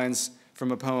these lines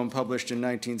from a poem published in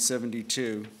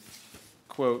 1972.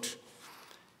 Quote,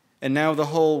 "And now the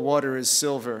whole water is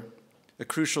silver. A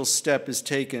crucial step is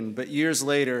taken, but years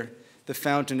later, the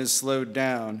fountain is slowed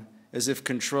down, as if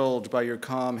controlled by your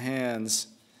calm hands."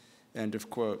 End of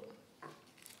quote.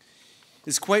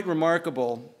 It's quite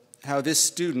remarkable how this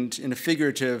student, in a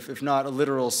figurative, if not a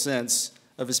literal sense,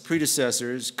 of his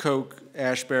predecessors, Koch,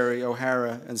 Ashbery,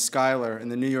 O'Hara, and Schuyler in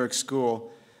the New York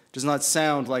School, does not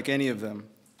sound like any of them.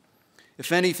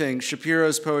 If anything,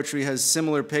 Shapiro's poetry has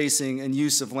similar pacing and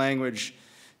use of language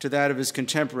to that of his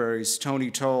contemporaries,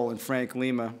 Tony Toll and Frank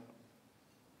Lima.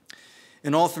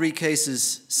 In all three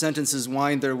cases, sentences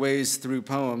wind their ways through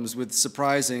poems with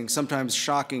surprising, sometimes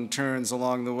shocking turns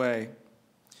along the way.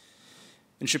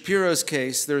 In Shapiro's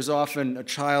case, there is often a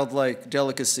childlike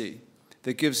delicacy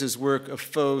that gives his work a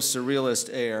faux surrealist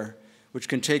air, which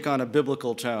can take on a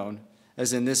biblical tone,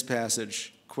 as in this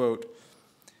passage, quote,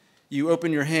 "You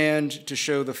open your hand to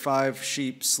show the 5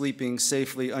 sheep sleeping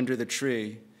safely under the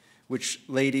tree, which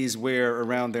ladies wear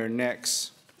around their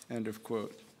necks," end of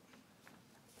quote.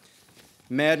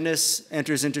 Madness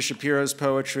enters into Shapiro's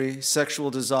poetry, sexual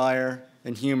desire,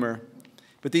 and humor,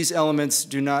 but these elements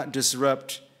do not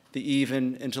disrupt the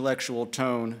even intellectual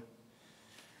tone.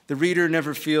 The reader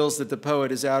never feels that the poet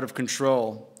is out of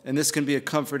control, and this can be a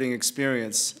comforting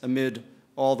experience amid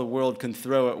all the world can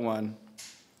throw at one.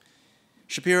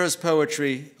 Shapiro's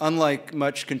poetry, unlike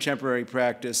much contemporary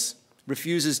practice,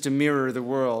 refuses to mirror the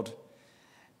world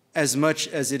as much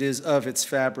as it is of its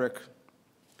fabric.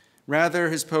 Rather,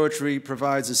 his poetry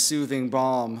provides a soothing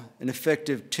balm, an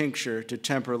effective tincture to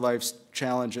temper life's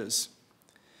challenges.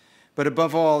 But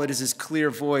above all, it is his clear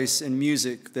voice and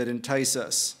music that entice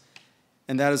us,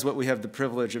 and that is what we have the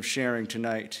privilege of sharing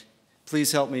tonight.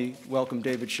 Please help me welcome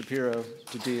David Shapiro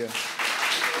to DIA.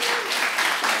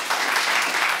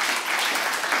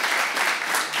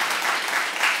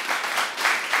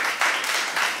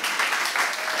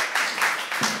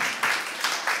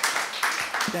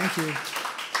 Thank you.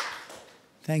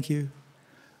 Thank you.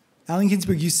 Allen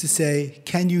Ginsberg used to say,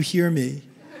 "Can you hear me?"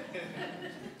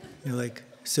 You're like,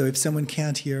 so if someone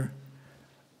can't hear.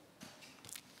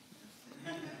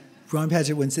 Ron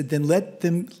Padgett once said, "Then let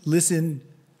them listen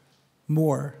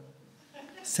more."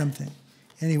 Something.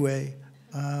 Anyway,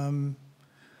 I'm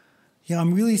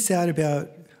really sad about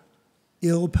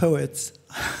ill poets.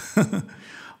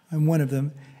 I'm one of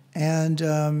them.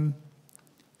 And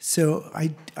so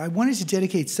I wanted to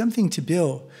dedicate something to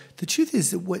Bill. The truth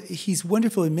is that he's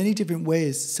wonderful in many different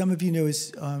ways. Some of you know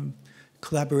his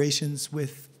collaborations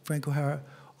with Frank O'Hara.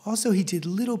 Also, he did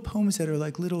little poems that are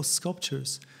like little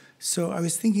sculptures. So I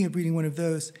was thinking of reading one of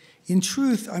those. In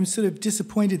truth, I'm sort of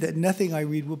disappointed that nothing I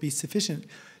read will be sufficient.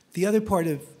 the other part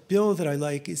of Bill that I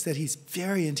like is that he's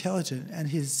very intelligent, and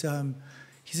he's a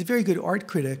very good art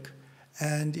critic.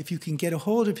 And if you can get a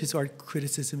hold of his art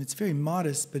criticism, it's very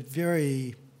modest, but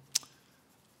very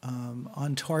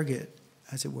on target,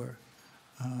 as it were.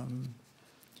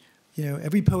 You know,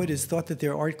 every poet has thought that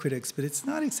they're art critics, but it's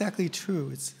not exactly true.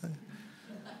 It's, I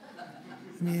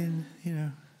mean, you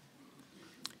know.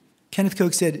 Kenneth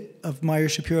Koch said of Meyer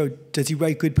Shapiro, does he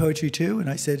write good poetry too? And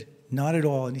I said, not at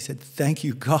all. And he said, thank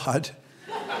you, God.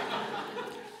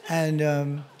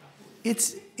 And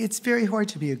it's very hard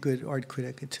to be a good art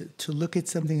critic, to look at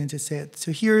something and to say it.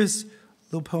 So here's a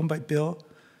little poem by Bill.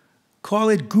 Call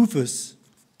it Goofus.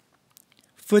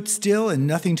 Foot still and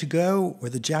nothing to go, or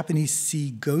the Japanese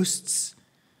see ghosts,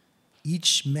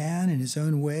 each man in his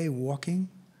own way walking.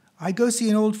 I go see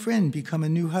an old friend become a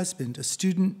new husband, a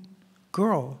student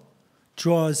girl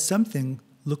draws something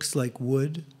looks like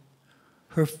wood.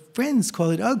 Her friends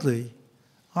call it ugly.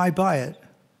 I buy it.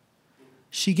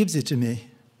 She gives it to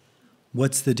me.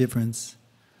 What's the difference?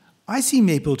 I see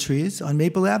maple trees on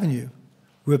Maple Avenue.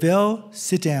 Ravel,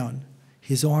 sit down,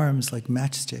 his arms like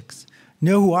matchsticks.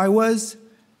 Know who I was?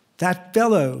 That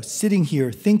fellow sitting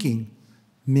here thinking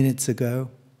minutes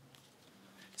ago.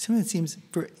 Something that seems,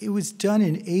 it was done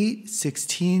in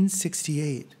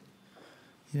 1668,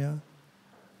 you know?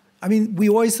 I mean, we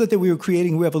always thought that we were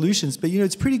creating revolutions, but, you know,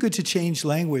 it's pretty good to change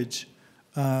language.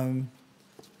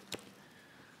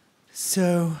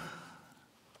 So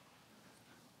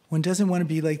one doesn't want to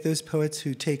be like those poets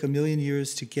who take 1,000,000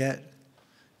 years to get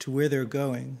to where they're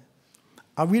going.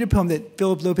 I'll read a poem that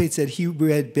Philip Lopez said he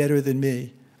read better than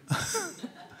me.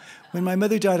 When my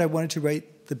mother died, I wanted to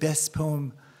write the best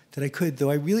poem that I could, though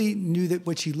I really knew that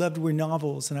what she loved were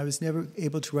novels, and I was never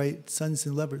able to write Sons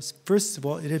and Lovers. First of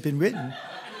all, it had been written.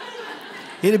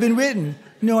 It had been written.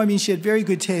 No, I mean, she had very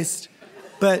good taste.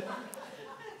 But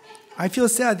I feel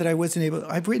sad that I wasn't able.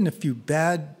 I've written a few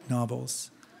bad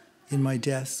novels in my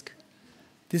desk.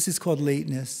 This is called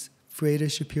Lateness,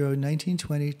 Freda Shapiro,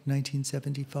 1920 to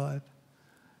 1975.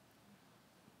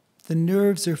 The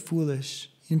nerves are foolish.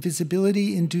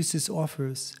 Invisibility induces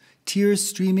offers. Tears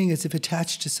streaming as if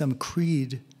attached to some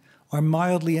creed are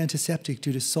mildly antiseptic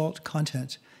due to salt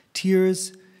content.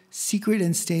 Tears, secret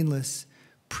and stainless,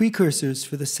 precursors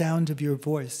for the sound of your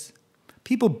voice.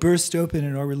 People burst open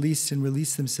and are released and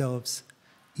release themselves,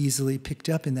 easily picked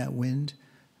up in that wind.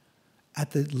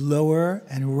 At the lower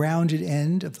and rounded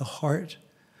end of the heart,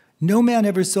 no man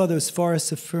ever saw those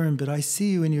forests of fern, but I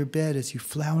see you in your bed as you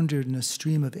floundered in a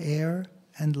stream of air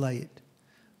and light,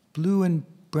 blue and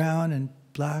brown and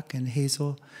black and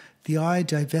hazel, the eye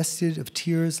divested of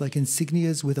tears like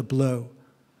insignias with a blow.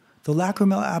 The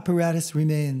lacrimal apparatus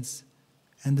remains,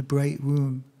 and the bright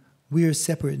room. We are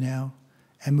separate now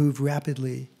and move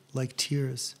rapidly like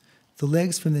tears. The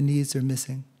legs from the knees are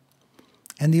missing,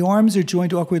 and the arms are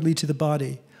joined awkwardly to the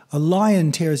body. A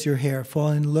lion tears your hair,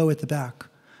 falling low at the back.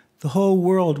 The whole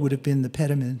world would have been the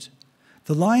pediment.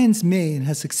 The lion's mane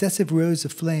has successive rows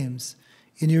of flames.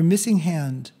 In your missing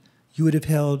hand, you would have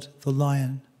held the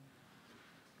lion.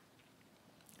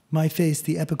 My face,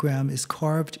 the epigram, is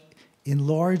carved in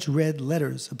large red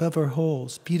letters above our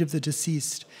holes, feet of the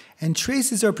deceased, and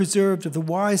traces are preserved of the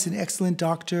wise and excellent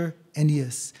Dr.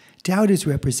 Ennius. Doubt is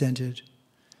represented,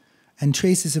 and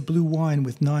traces of blue wine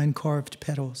with 9 carved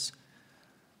petals.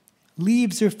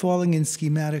 Leaves are falling in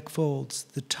schematic folds.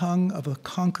 The tongue of a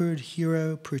conquered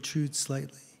hero protrudes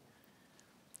slightly.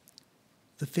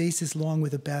 The face is long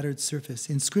with a battered surface.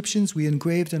 Inscriptions we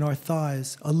engraved on our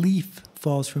thighs. A leaf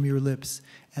falls from your lips,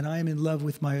 and I am in love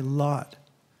with my lot.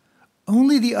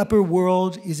 Only the upper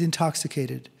world is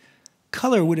intoxicated.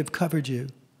 Color would have covered you.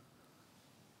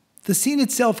 The scene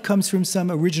itself comes from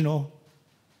some original.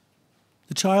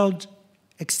 The child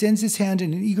extends his hand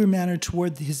in an eager manner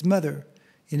toward his mother,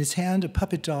 in his hand a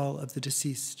puppet doll of the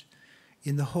deceased.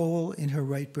 In the hole in her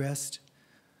right breast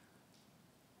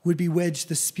would be wedged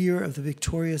the spear of the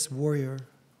victorious warrior.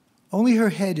 Only her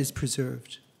head is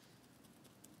preserved.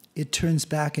 It turns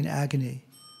back in agony,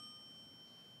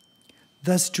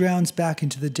 thus drowns back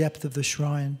into the depth of the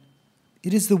shrine.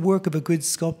 It is the work of a good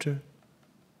sculptor.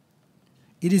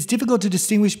 It is difficult to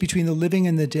distinguish between the living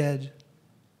and the dead.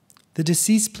 The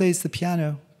deceased plays the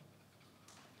piano.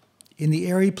 In the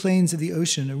airy plains of the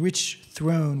ocean, a rich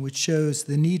throne which shows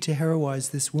the need to heroize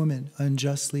this woman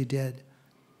unjustly dead.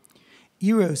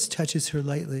 Eros touches her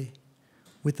lightly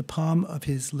with the palm of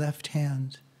his left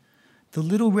hand. The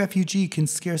little refugee can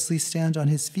scarcely stand on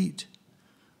his feet.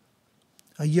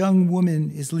 A young woman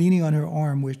is leaning on her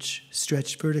arm, which,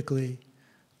 stretched vertically,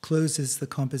 closes the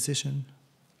composition.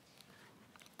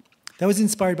 That was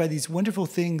inspired by these wonderful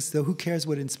things, though who cares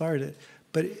what inspired it,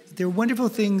 But there are wonderful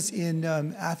things in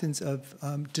Athens of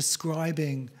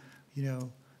describing,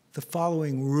 the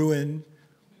following ruin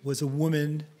was a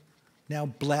woman now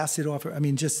blasted off her. I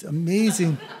mean, just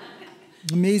amazing,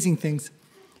 amazing things.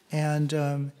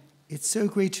 And it's so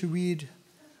great to read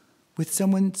with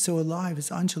someone so alive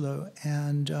as Angelo.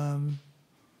 And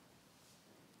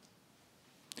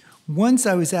once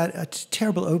I was at a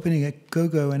terrible opening at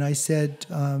Go-Go, and I said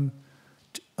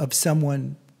of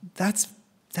someone, that's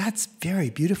very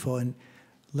beautiful. And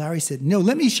Larry said, no,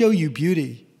 let me show you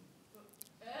beauty.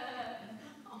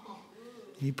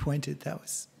 And he pointed. That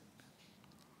was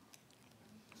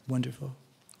wonderful.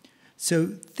 So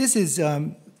this is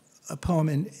a poem,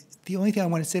 and the only thing I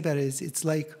want to say about it is it's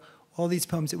like all these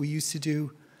poems that we used to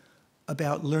do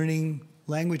about learning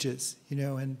languages,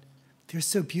 and they're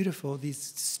so beautiful,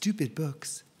 these stupid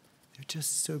books. They're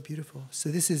just so beautiful. So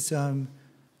this is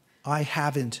I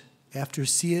Haven't, after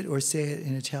See It or Say It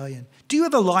in Italian. Do you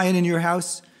have a lion in your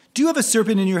house? Do you have a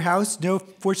serpent in your house? No,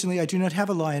 fortunately, I do not have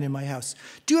a lion in my house.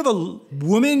 Do you have a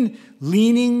woman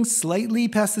leaning slightly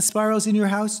past the spirals in your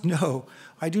house? No,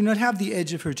 I do not have the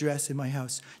edge of her dress in my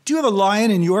house. Do you have a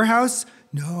lion in your house?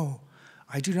 No,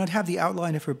 I do not have the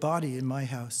outline of her body in my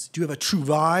house. Do you have a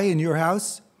trouvaille in your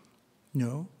house?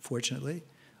 No, fortunately,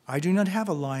 I do not have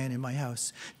a lion in my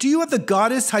house. Do you have the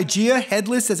goddess Hygeia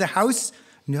headless as a house?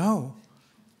 No.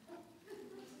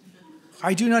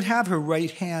 I do not have her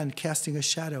right hand casting a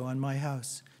shadow on my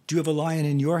house. Do you have a lion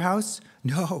in your house?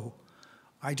 No.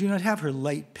 I do not have her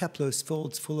light peplos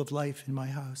folds full of life in my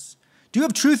house. Do you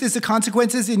have truth as the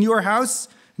consequences in your house?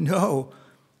 No.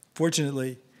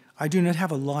 Fortunately, I do not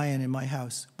have a lion in my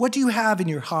house. What do you have in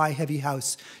your high, heavy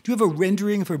house? Do you have a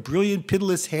rendering of her brilliant,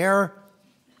 pitiless hair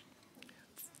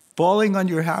falling on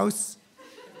your house?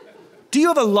 Do you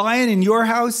have a lion in your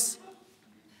house?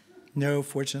 No,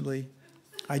 fortunately,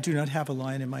 I do not have a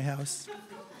lion in my house.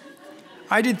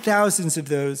 I did thousands of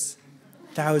those,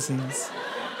 thousands.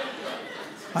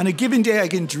 On a given day, I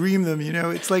can dream them,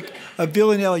 It's like a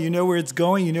villanelle. You know where it's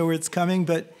going, you know where it's coming,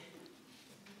 but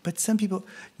some people...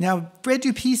 Now, Fred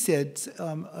Dupy said,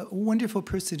 a wonderful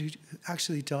person who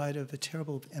actually died of a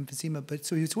terrible emphysema, but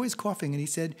so he was always coughing, and he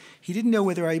said he didn't know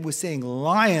whether I was saying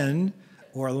lion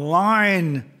or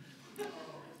line.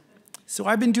 So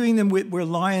I've been doing them where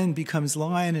lion becomes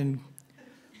lion, and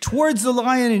towards the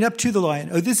lion and up to the lion.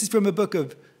 Oh, this is from a book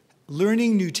of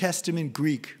Learning New Testament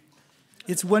Greek.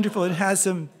 It's wonderful. It has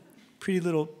some pretty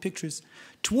little pictures.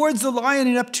 Towards the lion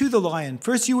and up to the lion.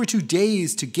 First you were too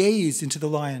dazed to gaze into the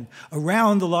lion,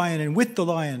 around the lion and with the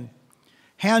lion.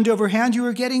 Hand over hand you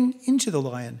were getting into the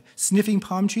lion, sniffing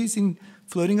palm trees and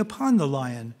floating upon the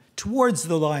lion, towards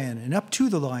the lion and up to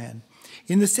the lion.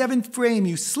 In the seventh frame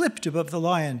you slipped above the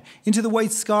lion, into the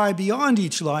white sky beyond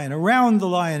each lion, around the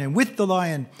lion and with the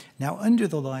lion. Now under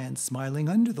the lion, smiling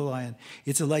under the lion.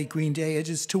 It's a light green day,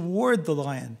 edges toward the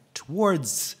lion,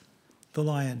 towards the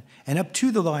lion, and up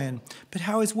to the lion. But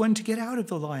how is one to get out of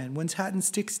the lion? One's hat and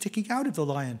stick sticking out of the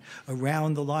lion,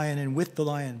 around the lion and with the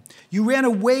lion. You ran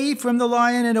away from the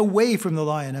lion and away from the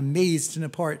lion, amazed and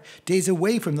apart, days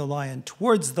away from the lion,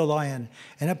 towards the lion,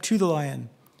 and up to the lion,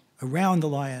 around the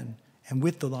lion, and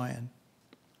with the lion.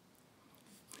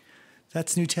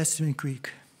 That's New Testament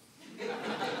Greek.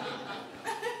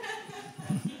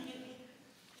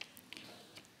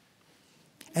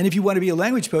 And if you want to be a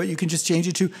language poet, you can just change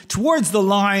it to towards the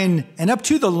line and up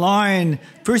to the line.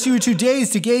 First you were too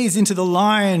dazed to gaze into the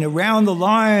line, around the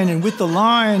line and with the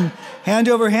line. Hand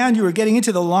over hand you were getting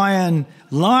into the lion,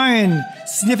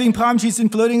 sniffing palm trees and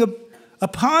floating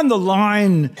upon the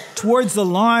line, towards the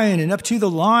line and up to the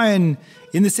line.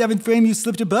 In the seventh frame you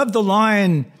slipped above the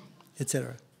line,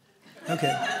 etc.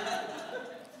 Okay.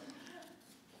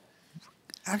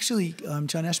 Actually,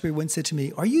 John Ashbery once said to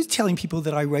me, are you telling people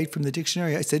that I write from the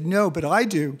dictionary? I said, no, but I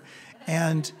do.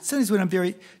 And sometimes when I'm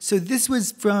very... So this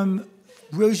was from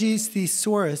Roget's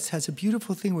Thesaurus, has a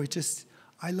beautiful thing where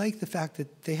I like the fact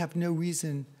that they have no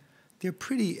reason. They're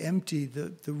pretty empty,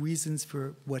 the reasons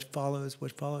for what follows.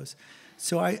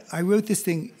 So I wrote this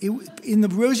thing. In the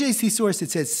Roget's Thesaurus,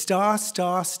 it says, sta,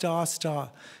 sta, sta, sta.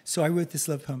 So I wrote this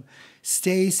love poem.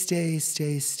 Stay, stay,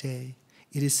 stay, stay.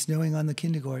 It is snowing on the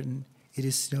kindergarten. It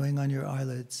is snowing on your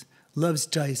eyelids. Love's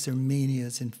dice are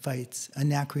manias and fights.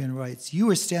 Anacreon writes, you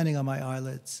are standing on my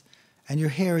eyelids, and your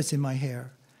hair is in my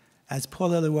hair, as Paul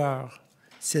Eluard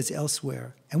says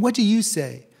elsewhere. And what do you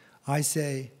say? I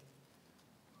say,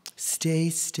 stay,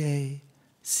 stay,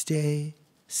 stay,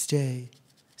 stay,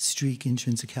 streak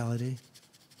intrinsicality.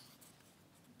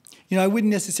 I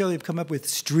wouldn't necessarily have come up with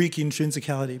streak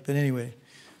intrinsicality, but anyway,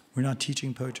 we're not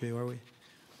teaching poetry, are we?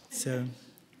 So...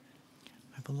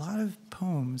 a lot of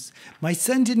poems. My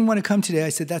son didn't want to come today. I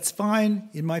said, that's fine.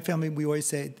 In my family, we always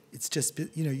say, it's just,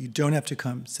 you don't have to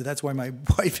come. So that's why my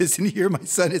wife isn't here, my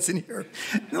son isn't here.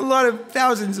 And a lot of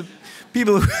thousands of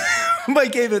people whom I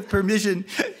gave it permission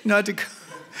not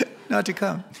to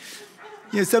come.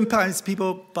 Sometimes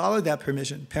people follow that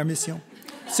permission.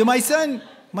 So my son,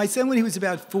 when he was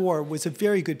about 4, was a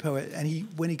very good poet. And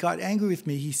when he got angry with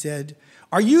me, he said,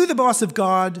 "Are you the boss of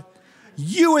God?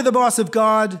 You are the boss of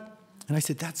God." And I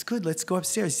said, "That's good. Let's go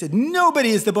upstairs." He said,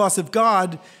 "Nobody is the boss of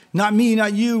God. Not me,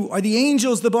 not you. Are the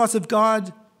angels the boss of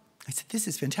God?" I said, "This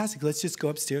is fantastic. Let's just go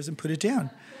upstairs and put it down."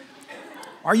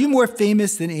 "Are you more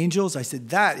famous than angels?" I said,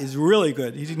 "That is really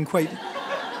good." He didn't quite.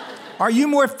 "Are you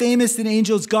more famous than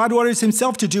angels? God orders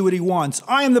himself to do what he wants.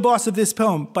 I am the boss of this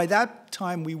poem." By that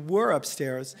time, we were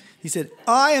upstairs. He said,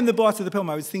 "I am the boss of the poem."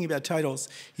 I was thinking about titles.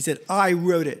 He said, "I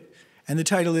wrote it. And the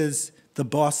title is The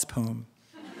Boss Poem."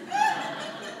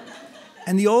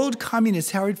 And the old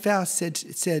communist, Howard Faust,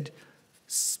 said,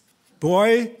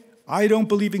 "Boy, I don't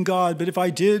believe in God, but if I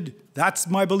did, that's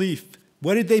my belief.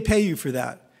 What did they pay you for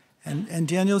that?" And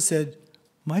Daniel said,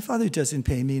 "My father doesn't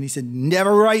pay me." And he said,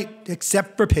 "Never write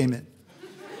except for payment."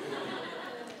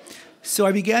 So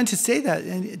I began to say that,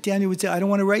 and Daniel would say, "I don't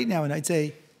want to write now." And I'd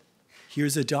say,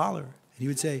 "Here's $1. And he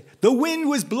would say, "The wind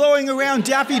was blowing around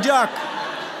Daffy Duck."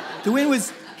 The wind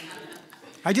was...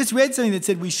 I just read something that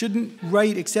said we shouldn't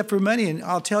write except for money, and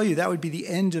I'll tell you, that would be the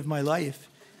end of my life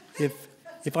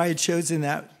if I had chosen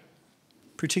that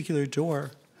particular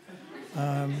door.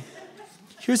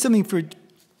 Here's something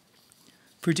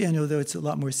for Daniel, though it's a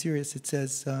lot more serious. It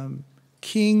says,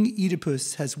 "King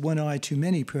Oedipus has one eye too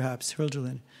many, perhaps."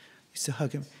 Hölderlin used to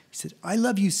hug him. He said, "I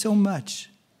love you so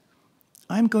much.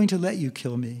 I'm going to let you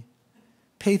kill me.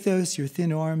 Pathos, your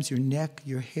thin arms, your neck,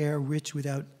 your hair rich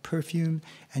without perfume,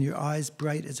 and your eyes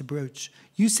bright as a brooch.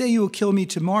 You say you will kill me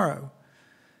tomorrow,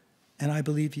 and I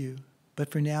believe you.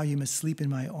 But for now you must sleep in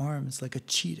my arms like a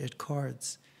cheat at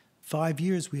cards. 5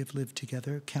 years we have lived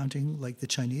together, counting like the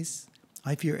Chinese.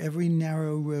 I fear every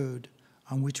narrow road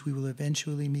on which we will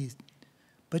eventually meet.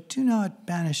 But do not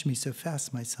banish me so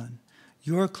fast, my son.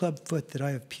 Your club foot that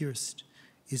I have pierced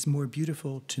is more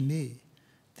beautiful to me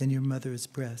than your mother's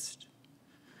breast."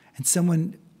 And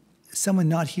someone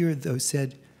not here, though,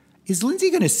 said, "Is Lindsay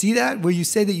going to see that, where you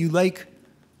say that you like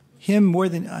him more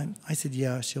than..." I said,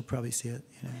 "Yeah, she'll probably see it.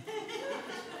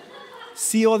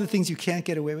 See all the things you can't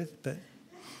get away with."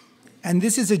 And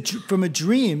this is from a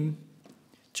dream.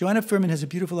 Joanna Furman has a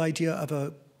beautiful idea of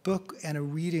a book and a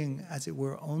reading, as it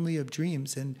were, only of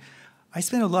dreams. And I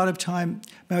spent a lot of time...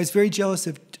 I was very jealous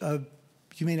of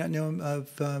you may not know him,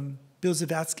 of Bill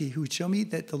Zavatsky, who would show me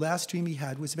that the last dream he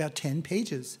had was about 10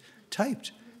 pages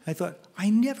typed. I thought, I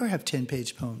never have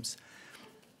 10-page poems.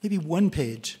 Maybe 1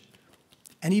 page.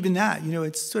 And even that,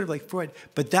 it's sort of like Freud.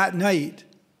 But that night,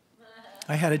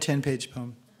 I had a 10-page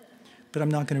poem. But I'm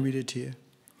not going to read it to you.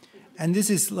 And this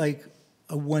is like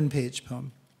a 1-page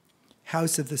poem.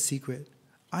 House of the Secret.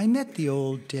 I met the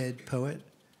old dead poet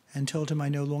and told him I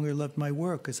no longer loved my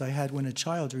work as I had when a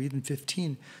child, or even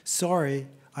 15. Sorry,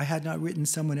 I had not written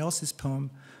someone else's poem,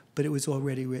 but it was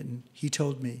already written. He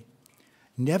told me,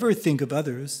 "Never think of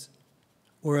others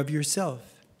or of yourself.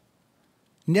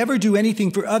 Never do anything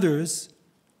for others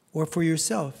or for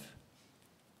yourself.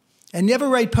 And never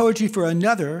write poetry for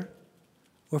another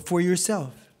or for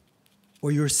yourself or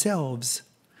yourselves.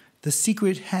 The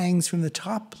secret hangs from the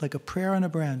top like a prayer on a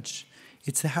branch.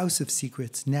 It's the house of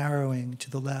secrets, narrowing to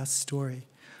the last story.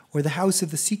 Or the house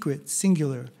of the secret,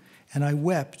 singular. And I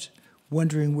wept,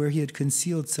 wondering where he had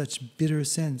concealed such bitter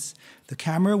sense. The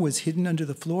camera was hidden under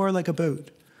the floor like a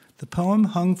boat. The poem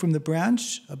hung from the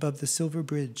branch above the silver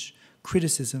bridge.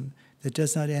 Criticism that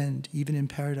does not end, even in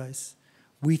paradise.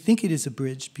 We think it is a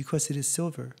bridge because it is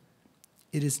silver.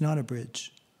 It is not a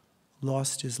bridge.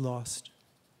 Lost is lost."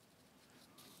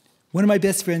 One of my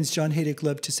best friends, John Haydick,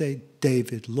 loved to say,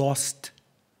 "David, lost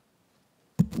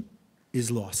is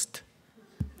lost."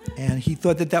 And he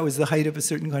thought that was the height of a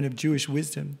certain kind of Jewish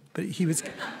wisdom. But he was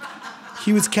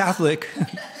Catholic.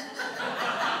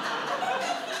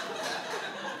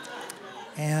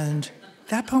 And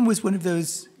that poem was one of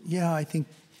those, I think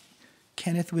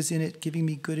Kenneth was in it giving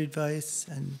me good advice,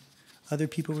 and other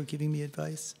people were giving me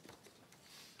advice.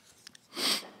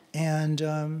 And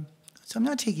so I'm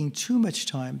not taking too much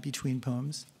time between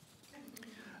poems.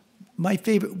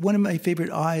 One of my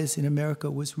favorite eyes in America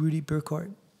was Rudy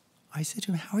Burkhart. I said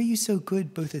to him, "How are you so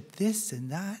good both at this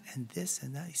and that and this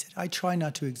and that?" He said, "I try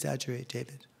not to exaggerate,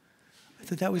 David." I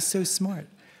thought that was so smart.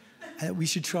 We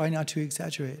should try not to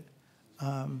exaggerate.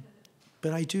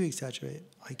 But I do exaggerate,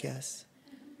 I guess.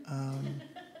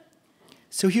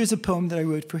 So here's a poem that I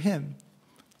wrote for him.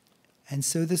 And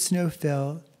so the snow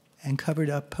fell and covered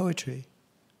up poetry.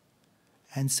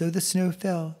 And so the snow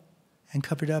fell and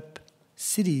covered up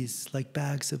cities like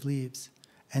bags of leaves.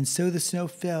 And so the snow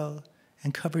fell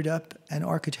and covered up an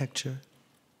architecture.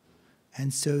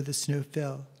 And so the snow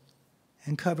fell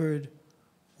and covered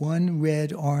one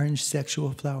red-orange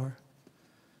sexual flower.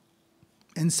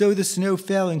 And so the snow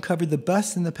fell and covered the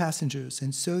bus and the passengers.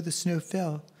 And so the snow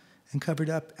fell and covered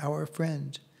up our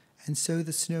friend. And so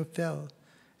the snow fell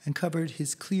and covered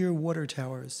his clear water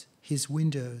towers, his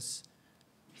windows,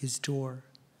 his door.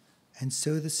 And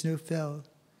so the snow fell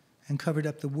and covered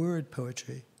up the word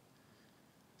poetry.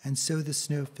 And so the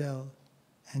snow fell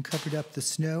and covered up the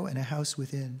snow and a house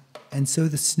within. And so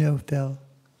the snow fell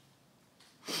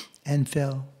and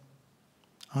fell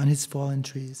on his fallen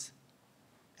trees.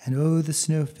 And oh, the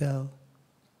snow fell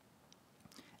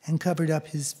and covered up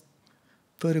his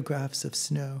photographs of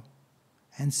snow.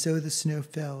 And so the snow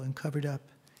fell and covered up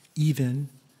even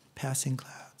passing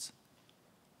clouds.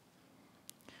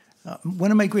 One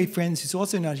of my great friends, who's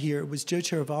also not here, was Joe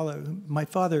Charavallo. My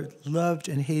father loved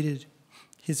and hated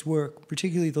his work,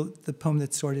 particularly the poem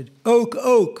that started, "Oak,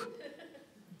 oak."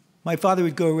 My father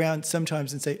would go around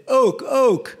sometimes and say, "Oak,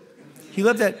 oak." He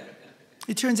loved that.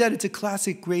 It turns out it's a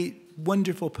classic, great,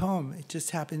 wonderful poem. It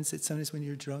just happens that sometimes when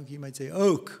you're drunk, you might say,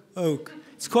 "Oak, oak."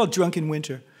 It's called Drunken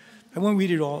Winter. I won't read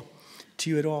it all to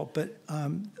you at all, but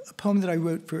a poem that I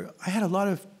wrote for, I had a lot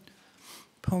of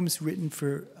poems written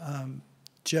for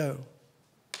Joe,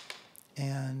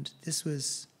 and this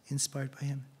was inspired by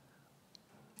him.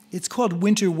 It's called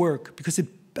Winter Work, because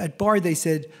at Bard they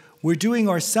said, "We're doing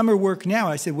our summer work now."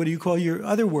 I said, "What do you call your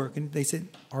other work?" And they said,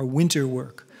 "Our winter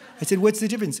work." I said, "What's the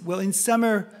difference?" "Well, in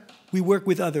summer, we work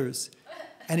with others,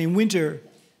 and in winter,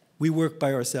 we work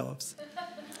by ourselves."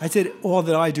 I said, "All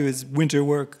that I do is winter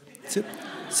work."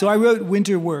 So I wrote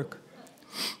Winter Work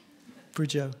for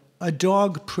Joe. A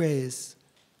dog prays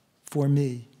for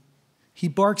me. He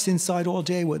barks inside all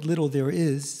day what little there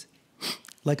is,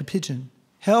 like a pigeon.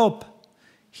 Help!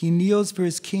 He kneels for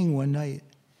his king one night.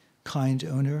 Kind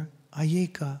owner,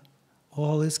 Ayeka.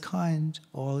 All is kind,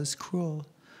 all is cruel.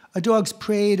 A dog's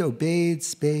prayed, obeyed,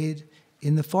 spayed.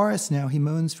 In the forest now he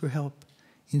moans for help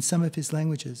in some of his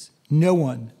languages. No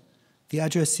one. The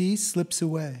addressee slips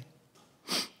away.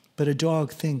 But a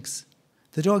dog thinks.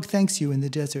 The dog thanks you in the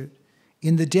desert.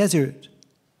 In the desert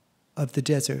of the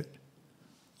desert,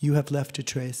 you have left a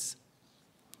trace.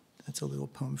 That's a little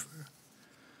poem for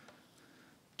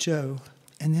Joe.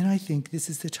 And then I think this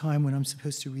is the time when I'm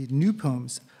supposed to read new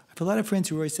poems. I have a lot of friends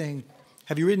who are always saying,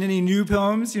 "Have you written any new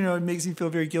poems?" You know, it makes me feel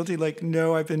very guilty. Like,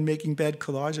 no, I've been making bad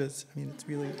collages. I mean, it's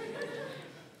really,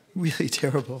 really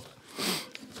terrible.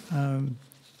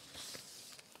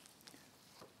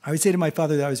 I would say to my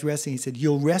father that I was resting. He said,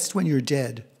 "You'll rest when you're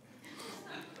dead."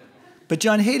 But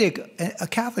John Haydick, a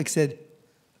Catholic, said,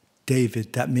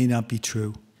 "David, that may not be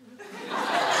true."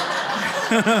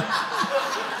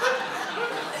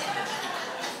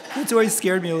 That's always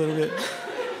scared me a little bit.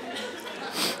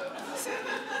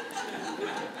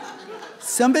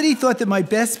 Somebody thought that my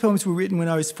best poems were written when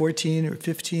I was 14 or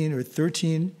 15 or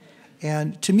 13.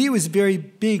 And to me, it was very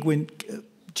big when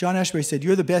John Ashbery said,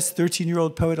 "You're the best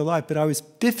 13-year-old poet alive." But I was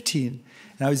 15,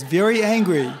 and I was very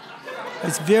angry. I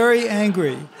was very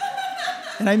angry.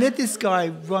 And I met this guy,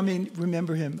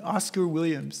 remember him, Oscar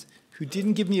Williams, who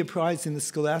didn't give me a prize in the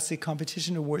Scholastic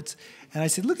Competition Awards. And I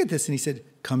said, "Look at this." And he said,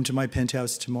 "Come to my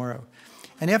penthouse tomorrow."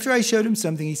 And after I showed him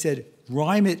something, he said,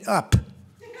 "Rhyme it up.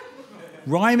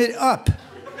 Rhyme it up."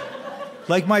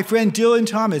 Like my friend Dylan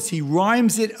Thomas, he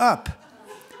rhymes it up.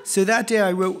 So that day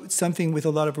I wrote something with a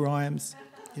lot of rhymes.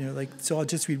 You know, so I'll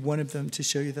just read one of them to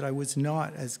show you that I was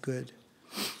not as good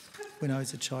when I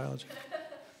was a child.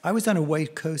 I was on a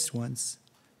white coast once.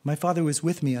 My father was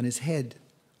with me on his head.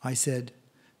 I said,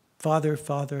 "Father,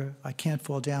 Father, I can't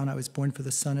fall down. I was born for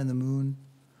the sun and the moon."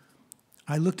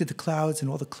 I looked at the clouds,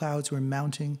 and all the clouds were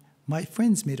mounting. My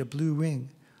friends made a blue ring.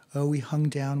 Oh, we hung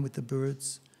down with the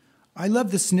birds. I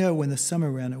loved the snow when the summer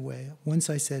ran away. Once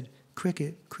I said,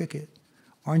 "Cricket, cricket,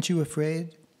 aren't you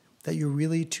afraid that you're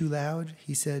really too loud?"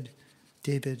 He said,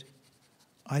 "David,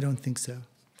 I don't think so."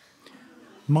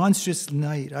 Monstrous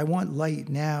night, I want light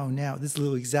now, now. This is a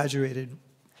little exaggerated,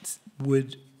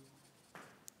 would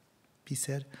be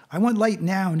said. I want light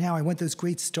now, now. I want those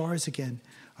great stars again.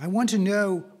 I want to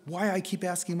know why I keep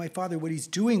asking my father what he's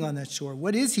doing on that shore.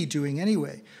 What is he doing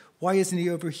anyway? Why isn't he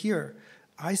over here?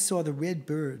 I saw the red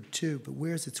bird too, but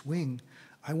where's its wing?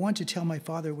 I want to tell my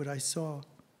father what I saw.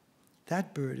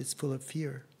 That bird is full of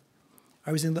fear.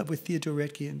 I was in love with Theodore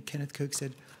Retke, and Kenneth Koch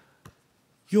said,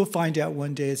 "You'll find out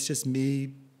one day it's just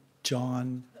me,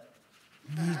 John,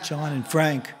 and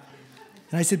Frank."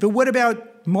 And I said, but what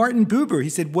about Martin Buber? He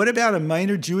said, what about a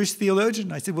minor Jewish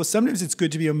theologian? I said, well, sometimes it's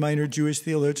good to be a minor Jewish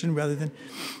theologian rather than...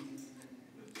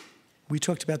 We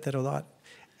talked about that a lot.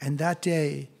 And that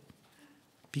day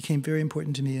became very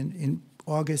important to me. In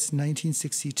August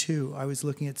 1962, I was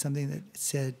looking at something that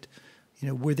said,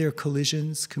 were there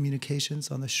collisions,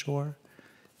 communications on the shore?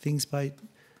 Things by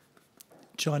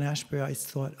John Ashbery. I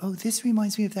thought, oh, this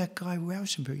reminds me of that guy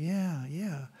Rauschenberg. Yeah.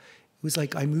 It was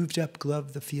like I moved up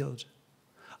Glove the field.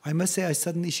 I must say,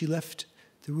 she left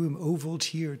the room, oval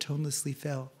tear tonelessly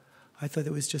fell. I thought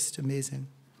it was just amazing.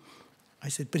 I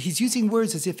said, but he's using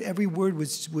words as if every word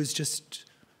was just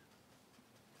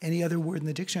any other word in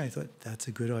the dictionary. I thought, that's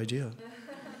a good idea.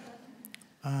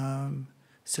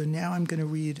 So now I'm going to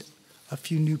read a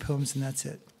few new poems, and that's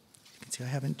it. You can see I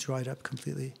haven't dried up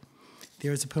completely.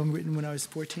 There's a poem written when I was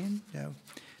 14. No.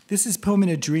 This is a poem in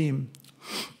a dream.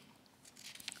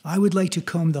 I would like to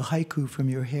comb the haiku from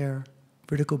your hair,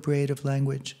 vertical braid of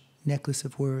language, necklace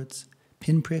of words,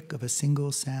 pinprick of a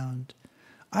single sound.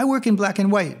 I work in black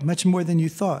and white, much more than you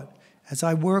thought. As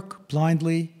I work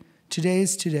blindly, today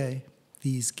is today,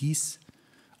 these geese.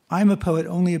 I'm a poet,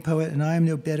 only a poet, and I am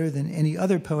no better than any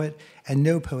other poet, and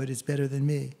no poet is better than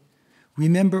me.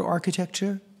 Remember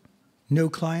architecture? No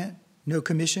client, no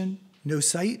commission, no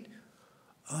site?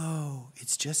 Oh,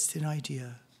 it's just an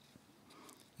idea.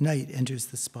 Night enters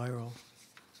the spiral.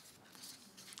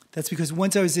 That's because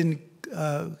once I was in,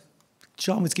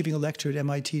 John was giving a lecture at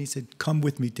MIT, and he said, come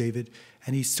with me, David.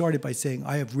 And he started by saying,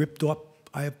 I have ripped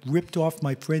off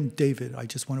my friend David. I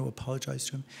just want to apologize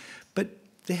to him. But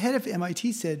the head of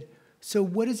MIT said, so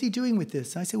what is he doing with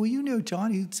this? And I said, well,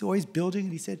 John, he's always building.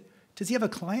 And he said, does he have a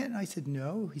client? And I said,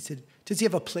 no. He said, does he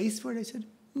have a place for it? I said,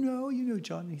 no,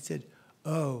 John. And he said,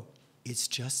 oh, it's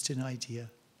just an idea.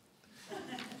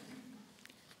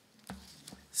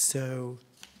 So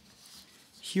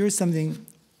here's something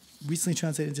recently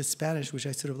translated into Spanish, which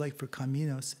I sort of like for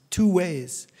Caminos. 2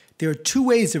 ways. There are 2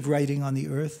 ways of writing on the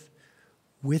earth,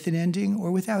 with an ending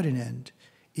or without an end.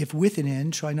 If with an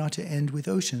end, try not to end with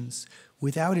oceans.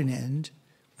 Without an end,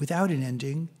 without an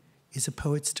ending, is a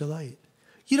poet's delight.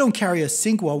 You don't carry a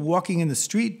sink while walking in the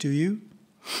street, do you?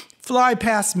 Fly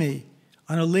past me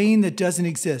on a lane that doesn't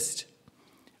exist.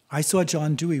 I saw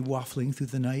John Dewey waffling through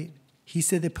the night. He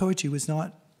said that poetry was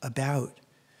not about.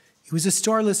 It was a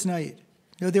starless night.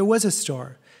 No, there was a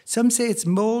star. Some say it's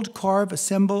mold, carve,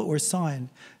 assemble, or sign.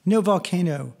 No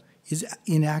volcano is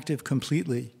inactive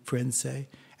completely, friends say.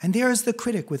 And there is the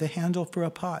critic with a handle for a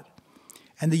pot,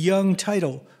 and the young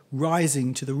title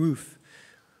rising to the roof.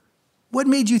 What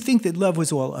made you think that love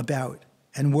was all about?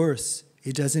 And worse,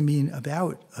 it doesn't mean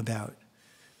about.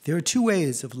 There are 2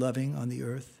 ways of loving on the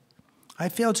earth. I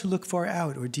fail to look far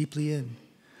out or deeply in.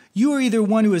 You are either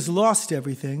one who has lost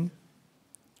everything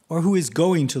or who is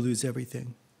going to lose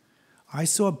everything. I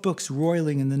saw books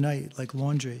roiling in the night like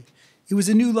laundry. It was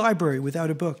a new library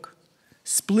without a book.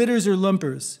 Splitters or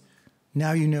lumpers.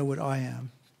 Now you know what I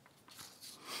am.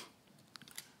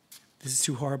 This is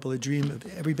too horrible, a dream of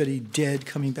everybody dead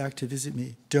coming back to visit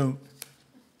me. Don't.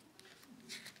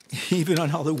 Even on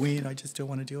Halloween, I just don't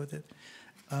want to deal with it.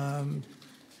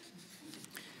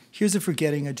 Here's a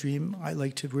forgetting a dream. I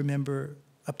like to remember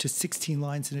up to 16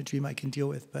 lines in a dream I can deal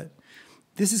with, but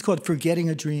this is called Forgetting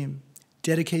a Dream,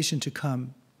 Dedication to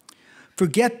Come.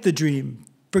 Forget the dream.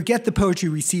 Forget the poetry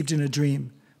received in a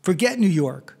dream. Forget New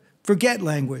York. Forget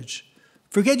language.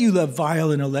 Forget you love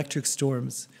violent electric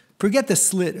storms. Forget the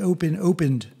slit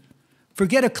opened.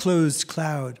 Forget a closed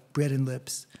cloud, bread and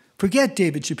lips. Forget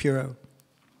David Shapiro.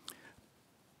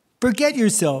 Forget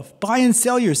yourself. Buy and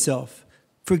sell yourself.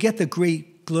 Forget the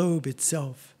great globe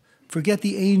itself. Forget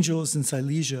the angels in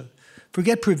Silesia.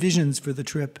 Forget provisions for the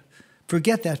trip.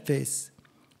 Forget that face.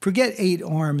 Forget 8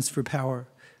 arms for power.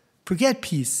 Forget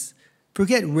peace.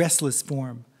 Forget restless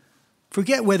form.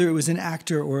 Forget whether it was an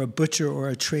actor or a butcher or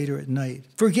a traitor at night.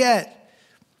 Forget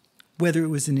whether it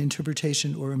was an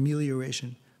interpretation or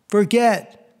amelioration.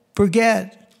 Forget.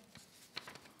 I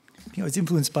was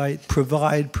influenced by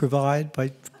Provide,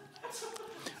 by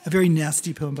a very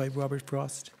nasty poem by Robert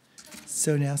Frost.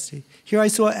 So nasty. Here I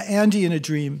saw Andy in a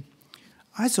dream.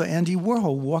 I saw Andy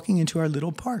Warhol walking into our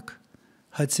little park,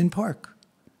 Hudson Park.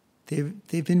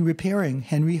 They've been repairing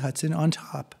Henry Hudson on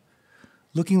top,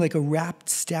 looking like a wrapped,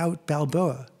 stout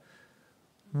Balboa.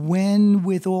 When,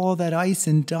 with all that ice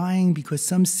and dying because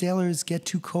some sailors get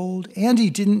too cold, Andy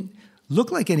didn't look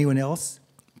like anyone else,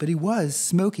 but he was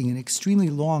smoking an extremely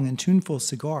long and tuneful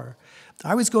cigar.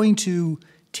 I was going to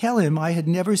tell him I had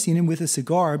never seen him with a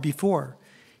cigar before.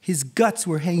 His guts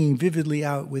were hanging vividly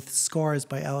out with Scars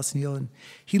by Alice Neal, and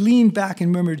he leaned back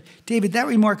and murmured, David, that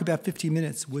remark about 15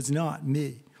 minutes was not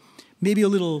me. Maybe a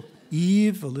little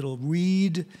Eve, a little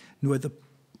Reed, nor the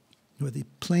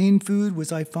plain food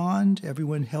was I fond.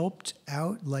 Everyone helped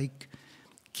out, like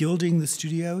gilding the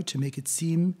studio to make it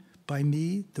seem by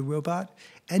me, the robot.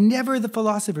 And never the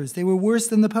philosophers. They were worse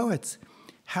than the poets.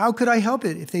 How could I help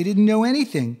it if they didn't know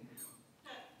anything?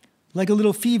 Like a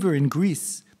little fever in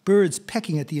Greece, birds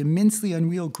pecking at the immensely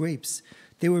unreal grapes.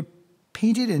 They were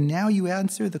painted, and now you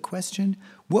answer the question,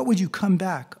 what would you come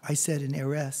back? I said in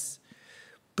heiress.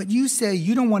 But you say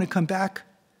you don't want to come back.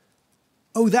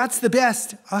 Oh, that's the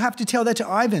best. I'll have to tell that to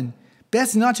Ivan.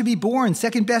 Best not to be born,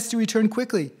 second best to return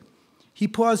quickly. He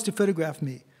paused to photograph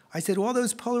me. I said, all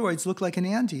those Polaroids look like an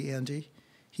Andy.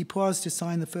 He paused to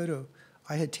sign the photo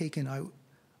I had taken.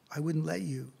 I wouldn't let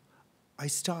you. I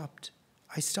stopped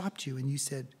you, and you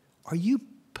said, are you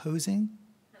posing?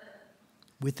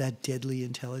 With that deadly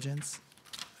intelligence?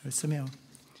 Or somehow,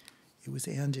 it was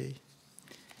Andy.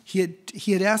 He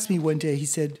had asked me one day, he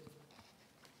said,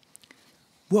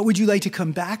 what would you like to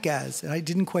come back as? And I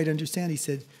didn't quite understand. He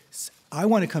said, I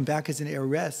want to come back as an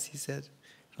heiress, he said.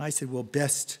 And I said, well,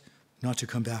 best not to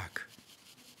come back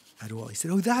at all. He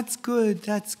said, oh, that's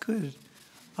good.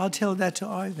 I'll tell that to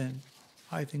Ivan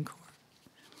Kaur.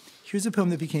 Here's a poem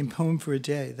that became Poem for a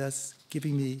Day, thus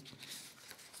giving me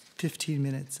 15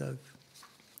 minutes of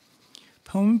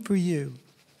poem for you.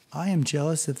 I am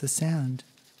jealous of the sand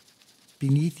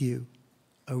beneath you,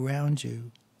 around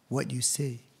you, what you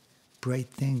see, bright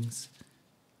things,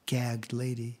 gagged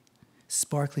lady,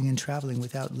 sparkling and traveling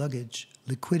without luggage,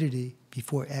 liquidity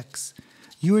before X.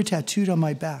 You are tattooed on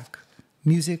my back.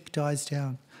 Music dies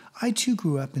down. I too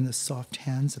grew up in the soft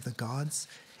hands of the gods,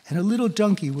 and a little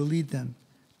donkey will lead them.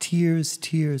 Tears,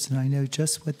 tears, and I know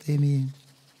just what they mean.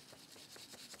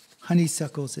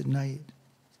 Honeysuckles at night.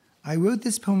 I wrote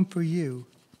this poem for you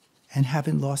and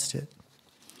haven't lost it.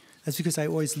 That's because I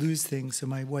always lose things, so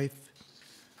my wife,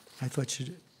 I thought,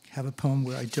 should have a poem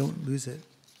where I don't lose it.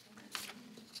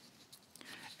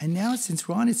 And now, since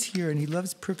Ron is here and he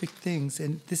loves perfect things,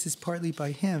 and this is partly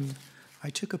by him, I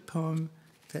took a poem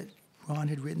that Ron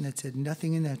had written that said,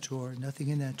 nothing in that drawer, nothing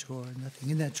in that drawer,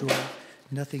 nothing in that drawer,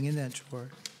 nothing in that drawer.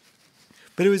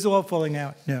 But it was all falling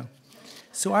out, no.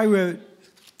 So I wrote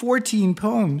 14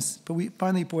 poems, but we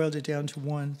finally boiled it down to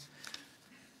one.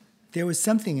 There was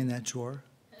something in that drawer.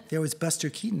 There was Buster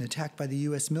Keaton attacked by the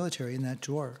U.S. military in that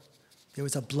drawer. There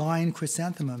was a blind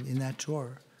chrysanthemum in that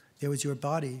drawer. There was your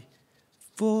body,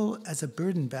 full as a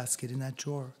burden basket in that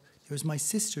drawer. There was my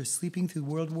sister sleeping through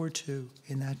World War II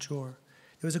in that drawer.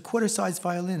 There was a quarter-size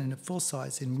violin and a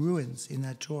full-size in ruins in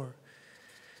that drawer.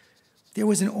 There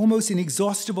was an almost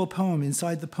inexhaustible poem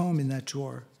inside the poem in that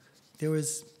drawer. There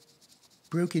was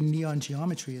broken neon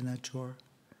geometry in that drawer.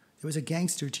 There was a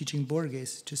gangster teaching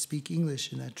Borges to speak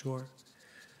English in that drawer.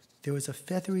 There was a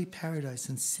feathery paradise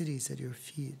and cities at your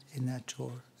feet in that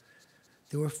drawer.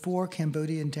 There were 4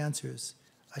 Cambodian dancers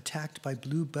attacked by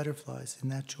blue butterflies in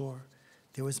that drawer.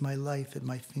 There was my life at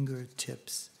my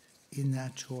fingertips in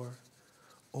that drawer.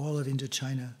 All of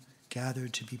Indochina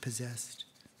gathered to be possessed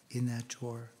in that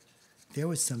drawer. There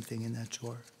was something in that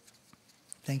drawer.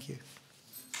 Thank you.